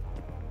loadout.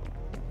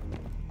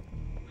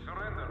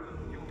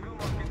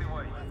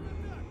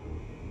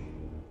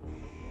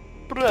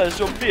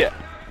 Preso via.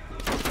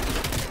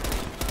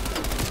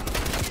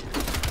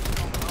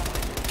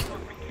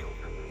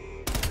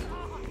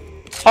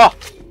 Ha!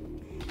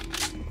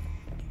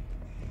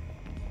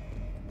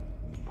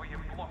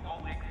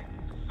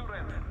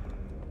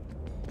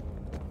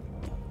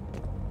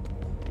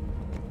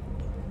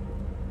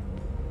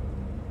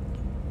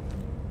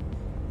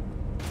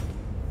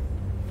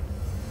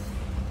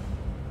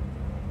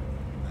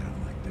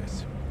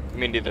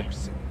 Me neither.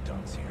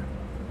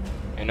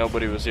 And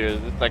nobody was here.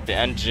 It's like the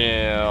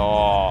engine.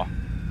 Oh.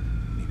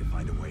 Need to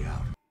find a way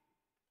out.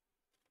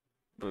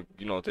 But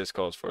you know what this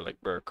calls for,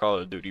 like, bro? Call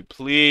of Duty,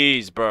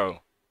 please,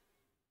 bro.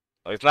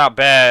 Like, it's not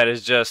bad.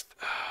 It's just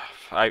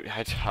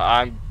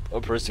I'm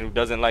a person who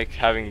doesn't like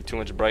having too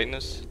much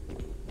brightness.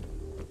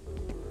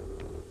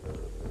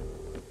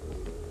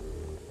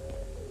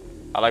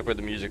 I like where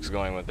the music's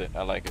going with it.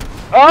 I like it.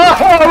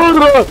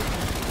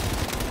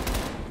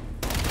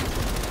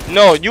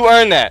 No, you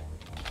earned that.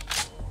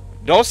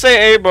 Don't say,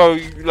 hey, bro,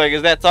 like,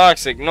 is that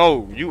toxic?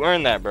 No, you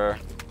earned that, bro.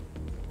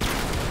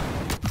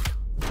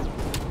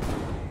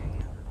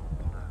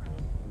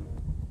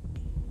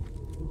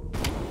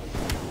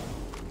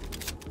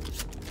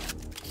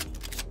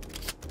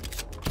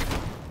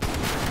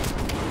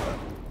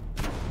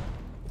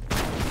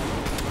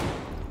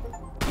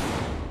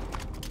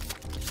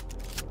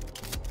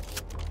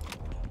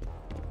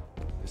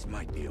 This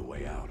might be a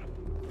way out.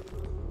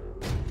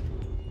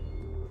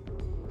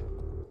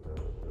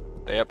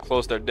 They up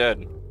close, they're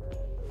dead.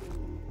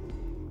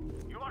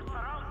 You are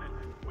surrounded.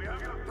 We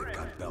have your friend.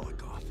 Got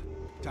Belikov.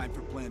 Time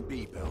for Plan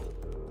B, Bell.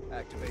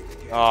 Activate the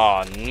gas.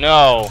 Oh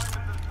no.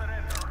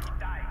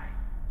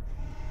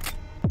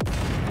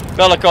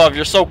 Belikov,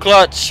 you're so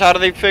clutch. How do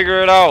they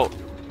figure it out?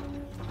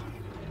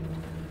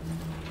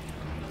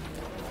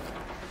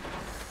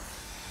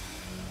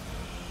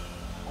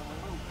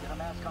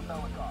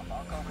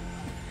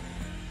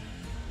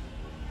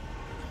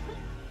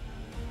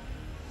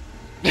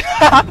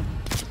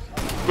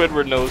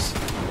 Squidward knows.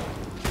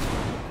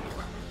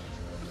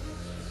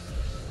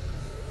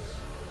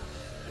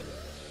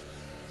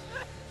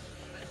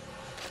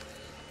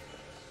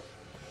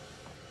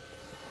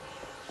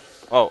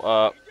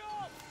 Oh,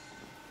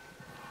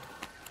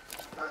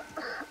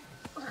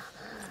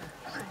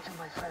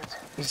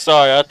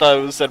 sorry, I thought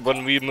it said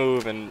when we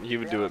move and he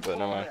would do it, but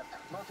never mind.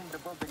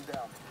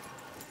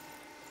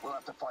 We'll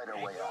have to fight our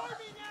way out.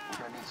 We're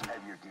gonna need some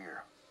heavier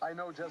gear. I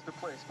know just the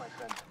place, my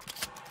friend.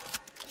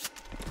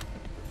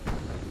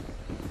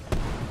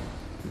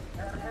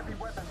 There are heavy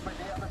weapons by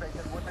the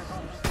elevator where they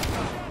don't need to.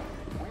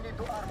 We need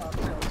to arm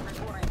ourselves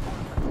before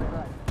reinforcements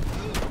arrive.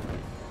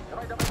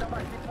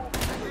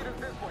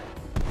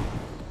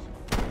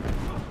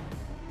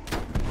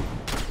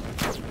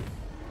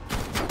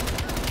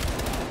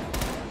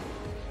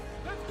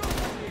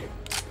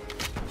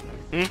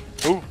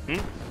 Ooh,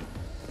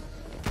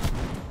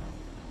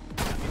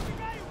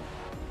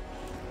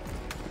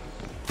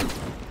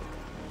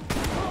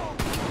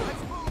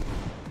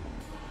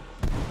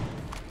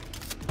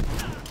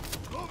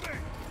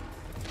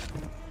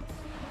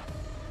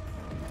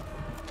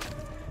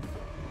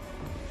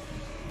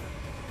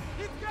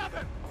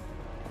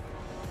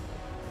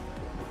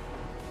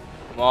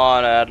 Come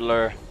on,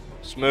 Adler.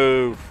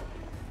 Smooth.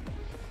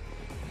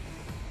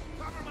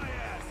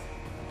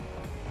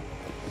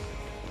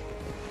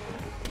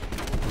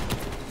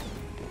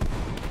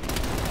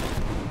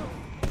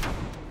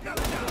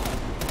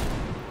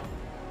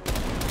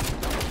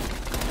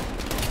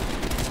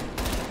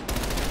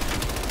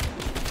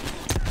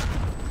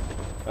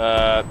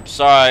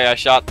 Sorry, I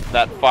shot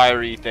that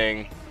fiery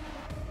thing.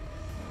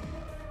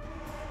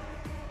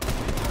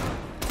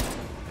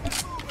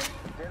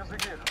 Data's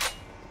clear.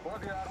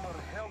 Body armor,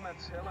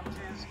 helmets,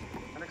 LMGs,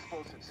 and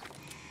explosives.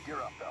 Gear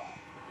up, pal.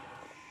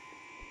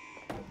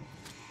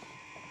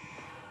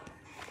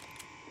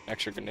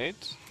 Extra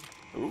grenades?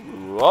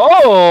 Ooh,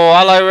 oh,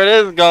 I like where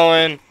this is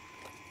going.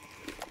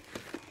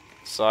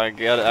 So I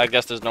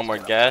guess there's no more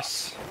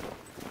gas.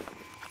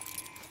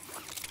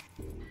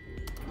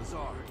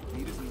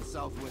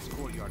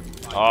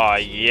 Oh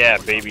yeah,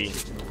 baby.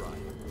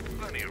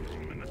 Plenty of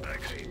room in the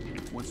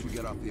backseat. Once we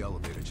get off the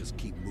elevator, just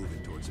keep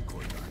moving towards the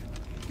courtyard.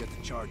 Get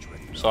the charge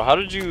ready. So how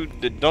did you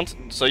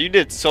so you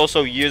did so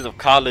years of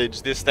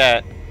college, this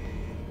that,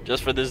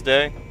 just for this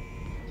day?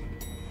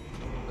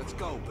 Let's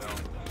go, Bell.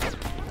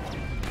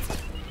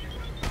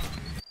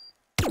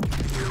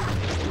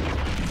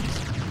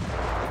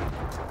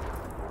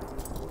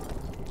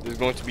 This is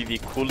going to be the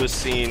coolest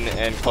scene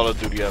in Call of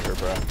Duty ever,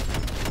 bro.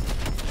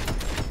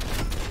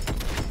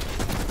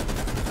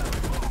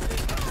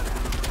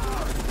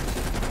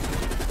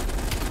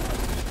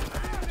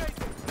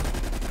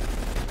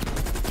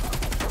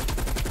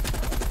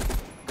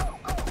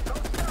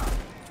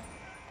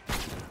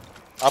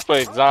 I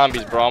play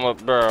zombies, bro.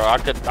 I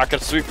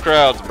could sweep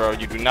crowds, bro.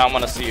 You do not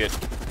want to see it.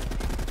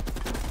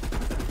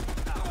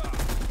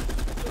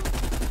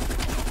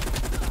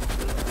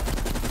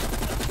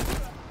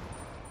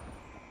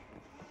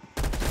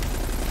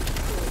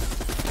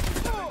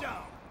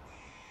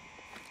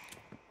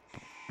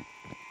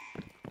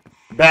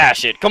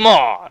 Bash it, come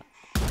on!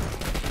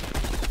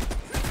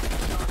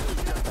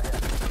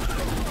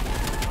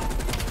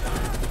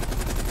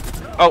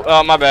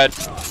 Oh, my bad.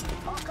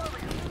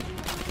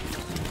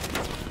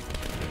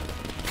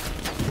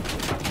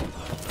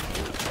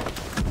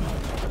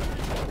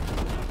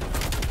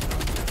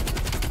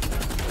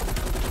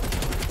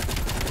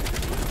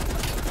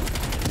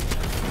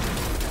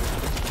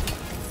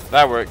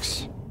 That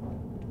works.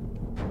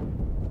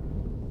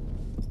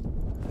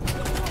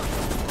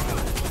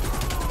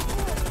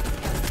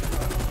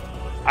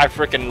 I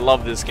freaking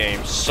love this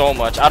game so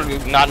much. I do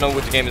not know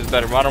which game is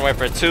better, Modern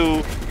Warfare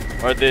 2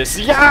 or this.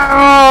 Yo!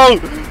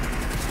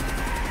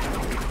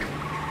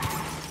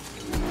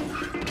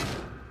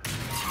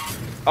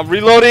 I'm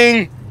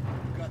reloading.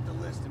 Got the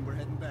list and we're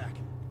heading back.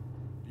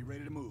 You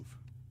ready to move?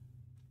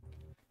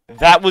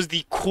 That was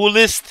the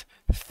coolest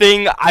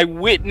thing I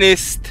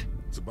witnessed.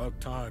 It's about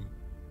time.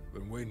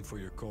 Been waiting for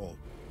your call.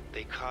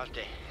 They caused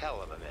a hell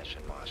of a mess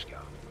in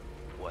Moscow.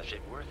 Was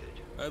it worth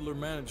it? Adler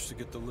managed to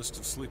get the list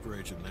of sleeper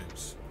agent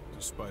names,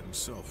 despite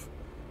himself.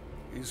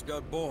 He's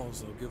got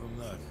balls, I'll give him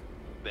that.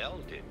 Bell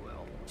did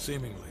well.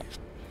 Seemingly.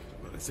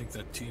 But I think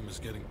that team is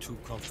getting too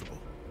comfortable.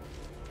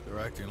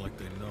 They're acting like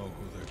they know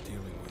who they're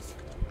dealing with.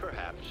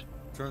 Perhaps.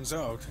 Turns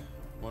out,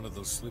 one of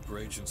those sleeper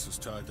agents is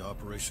tied to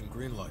Operation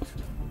Greenlight.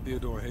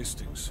 Theodore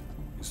Hastings.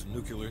 He's a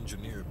nuclear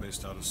engineer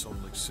based out of Salt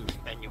Lake City.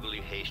 And you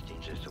believe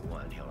Hastings is the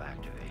one he'll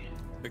activate?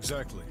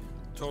 Exactly.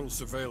 Total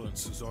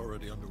surveillance is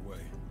already underway.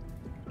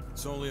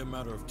 It's only a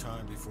matter of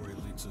time before he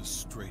leads us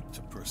straight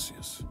to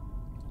Perseus.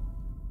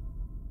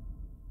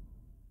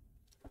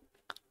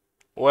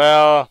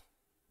 Well,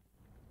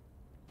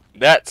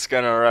 that's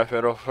gonna wrap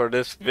it up for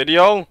this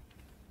video.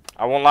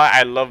 I won't lie,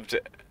 I loved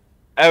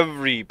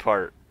every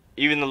part,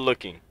 even the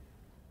looking.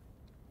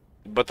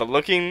 But the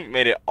looking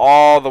made it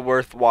all the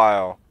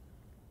worthwhile.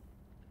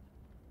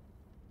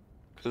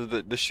 Cause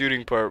the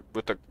shooting part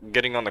with the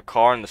getting on the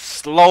car and the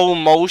slow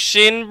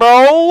motion,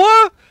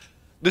 bro.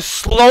 The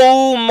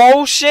slow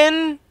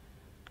motion.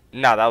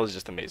 Nah, that was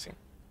just amazing.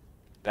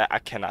 That I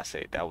cannot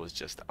say. That was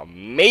just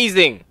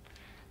amazing.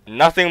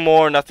 Nothing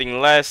more,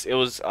 nothing less. It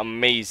was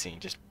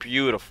amazing. Just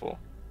beautiful.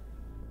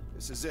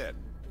 This is it.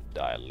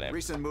 Dial-in.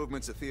 Recent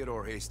movements of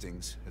Theodore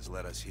Hastings has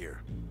led us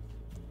here.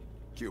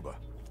 Cuba.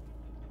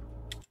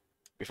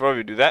 Before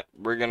we do that,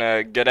 we're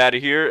gonna get out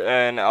of here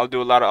and I'll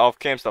do a lot of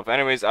off-cam stuff.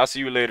 Anyways, I'll see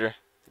you later.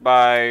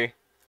 Bye.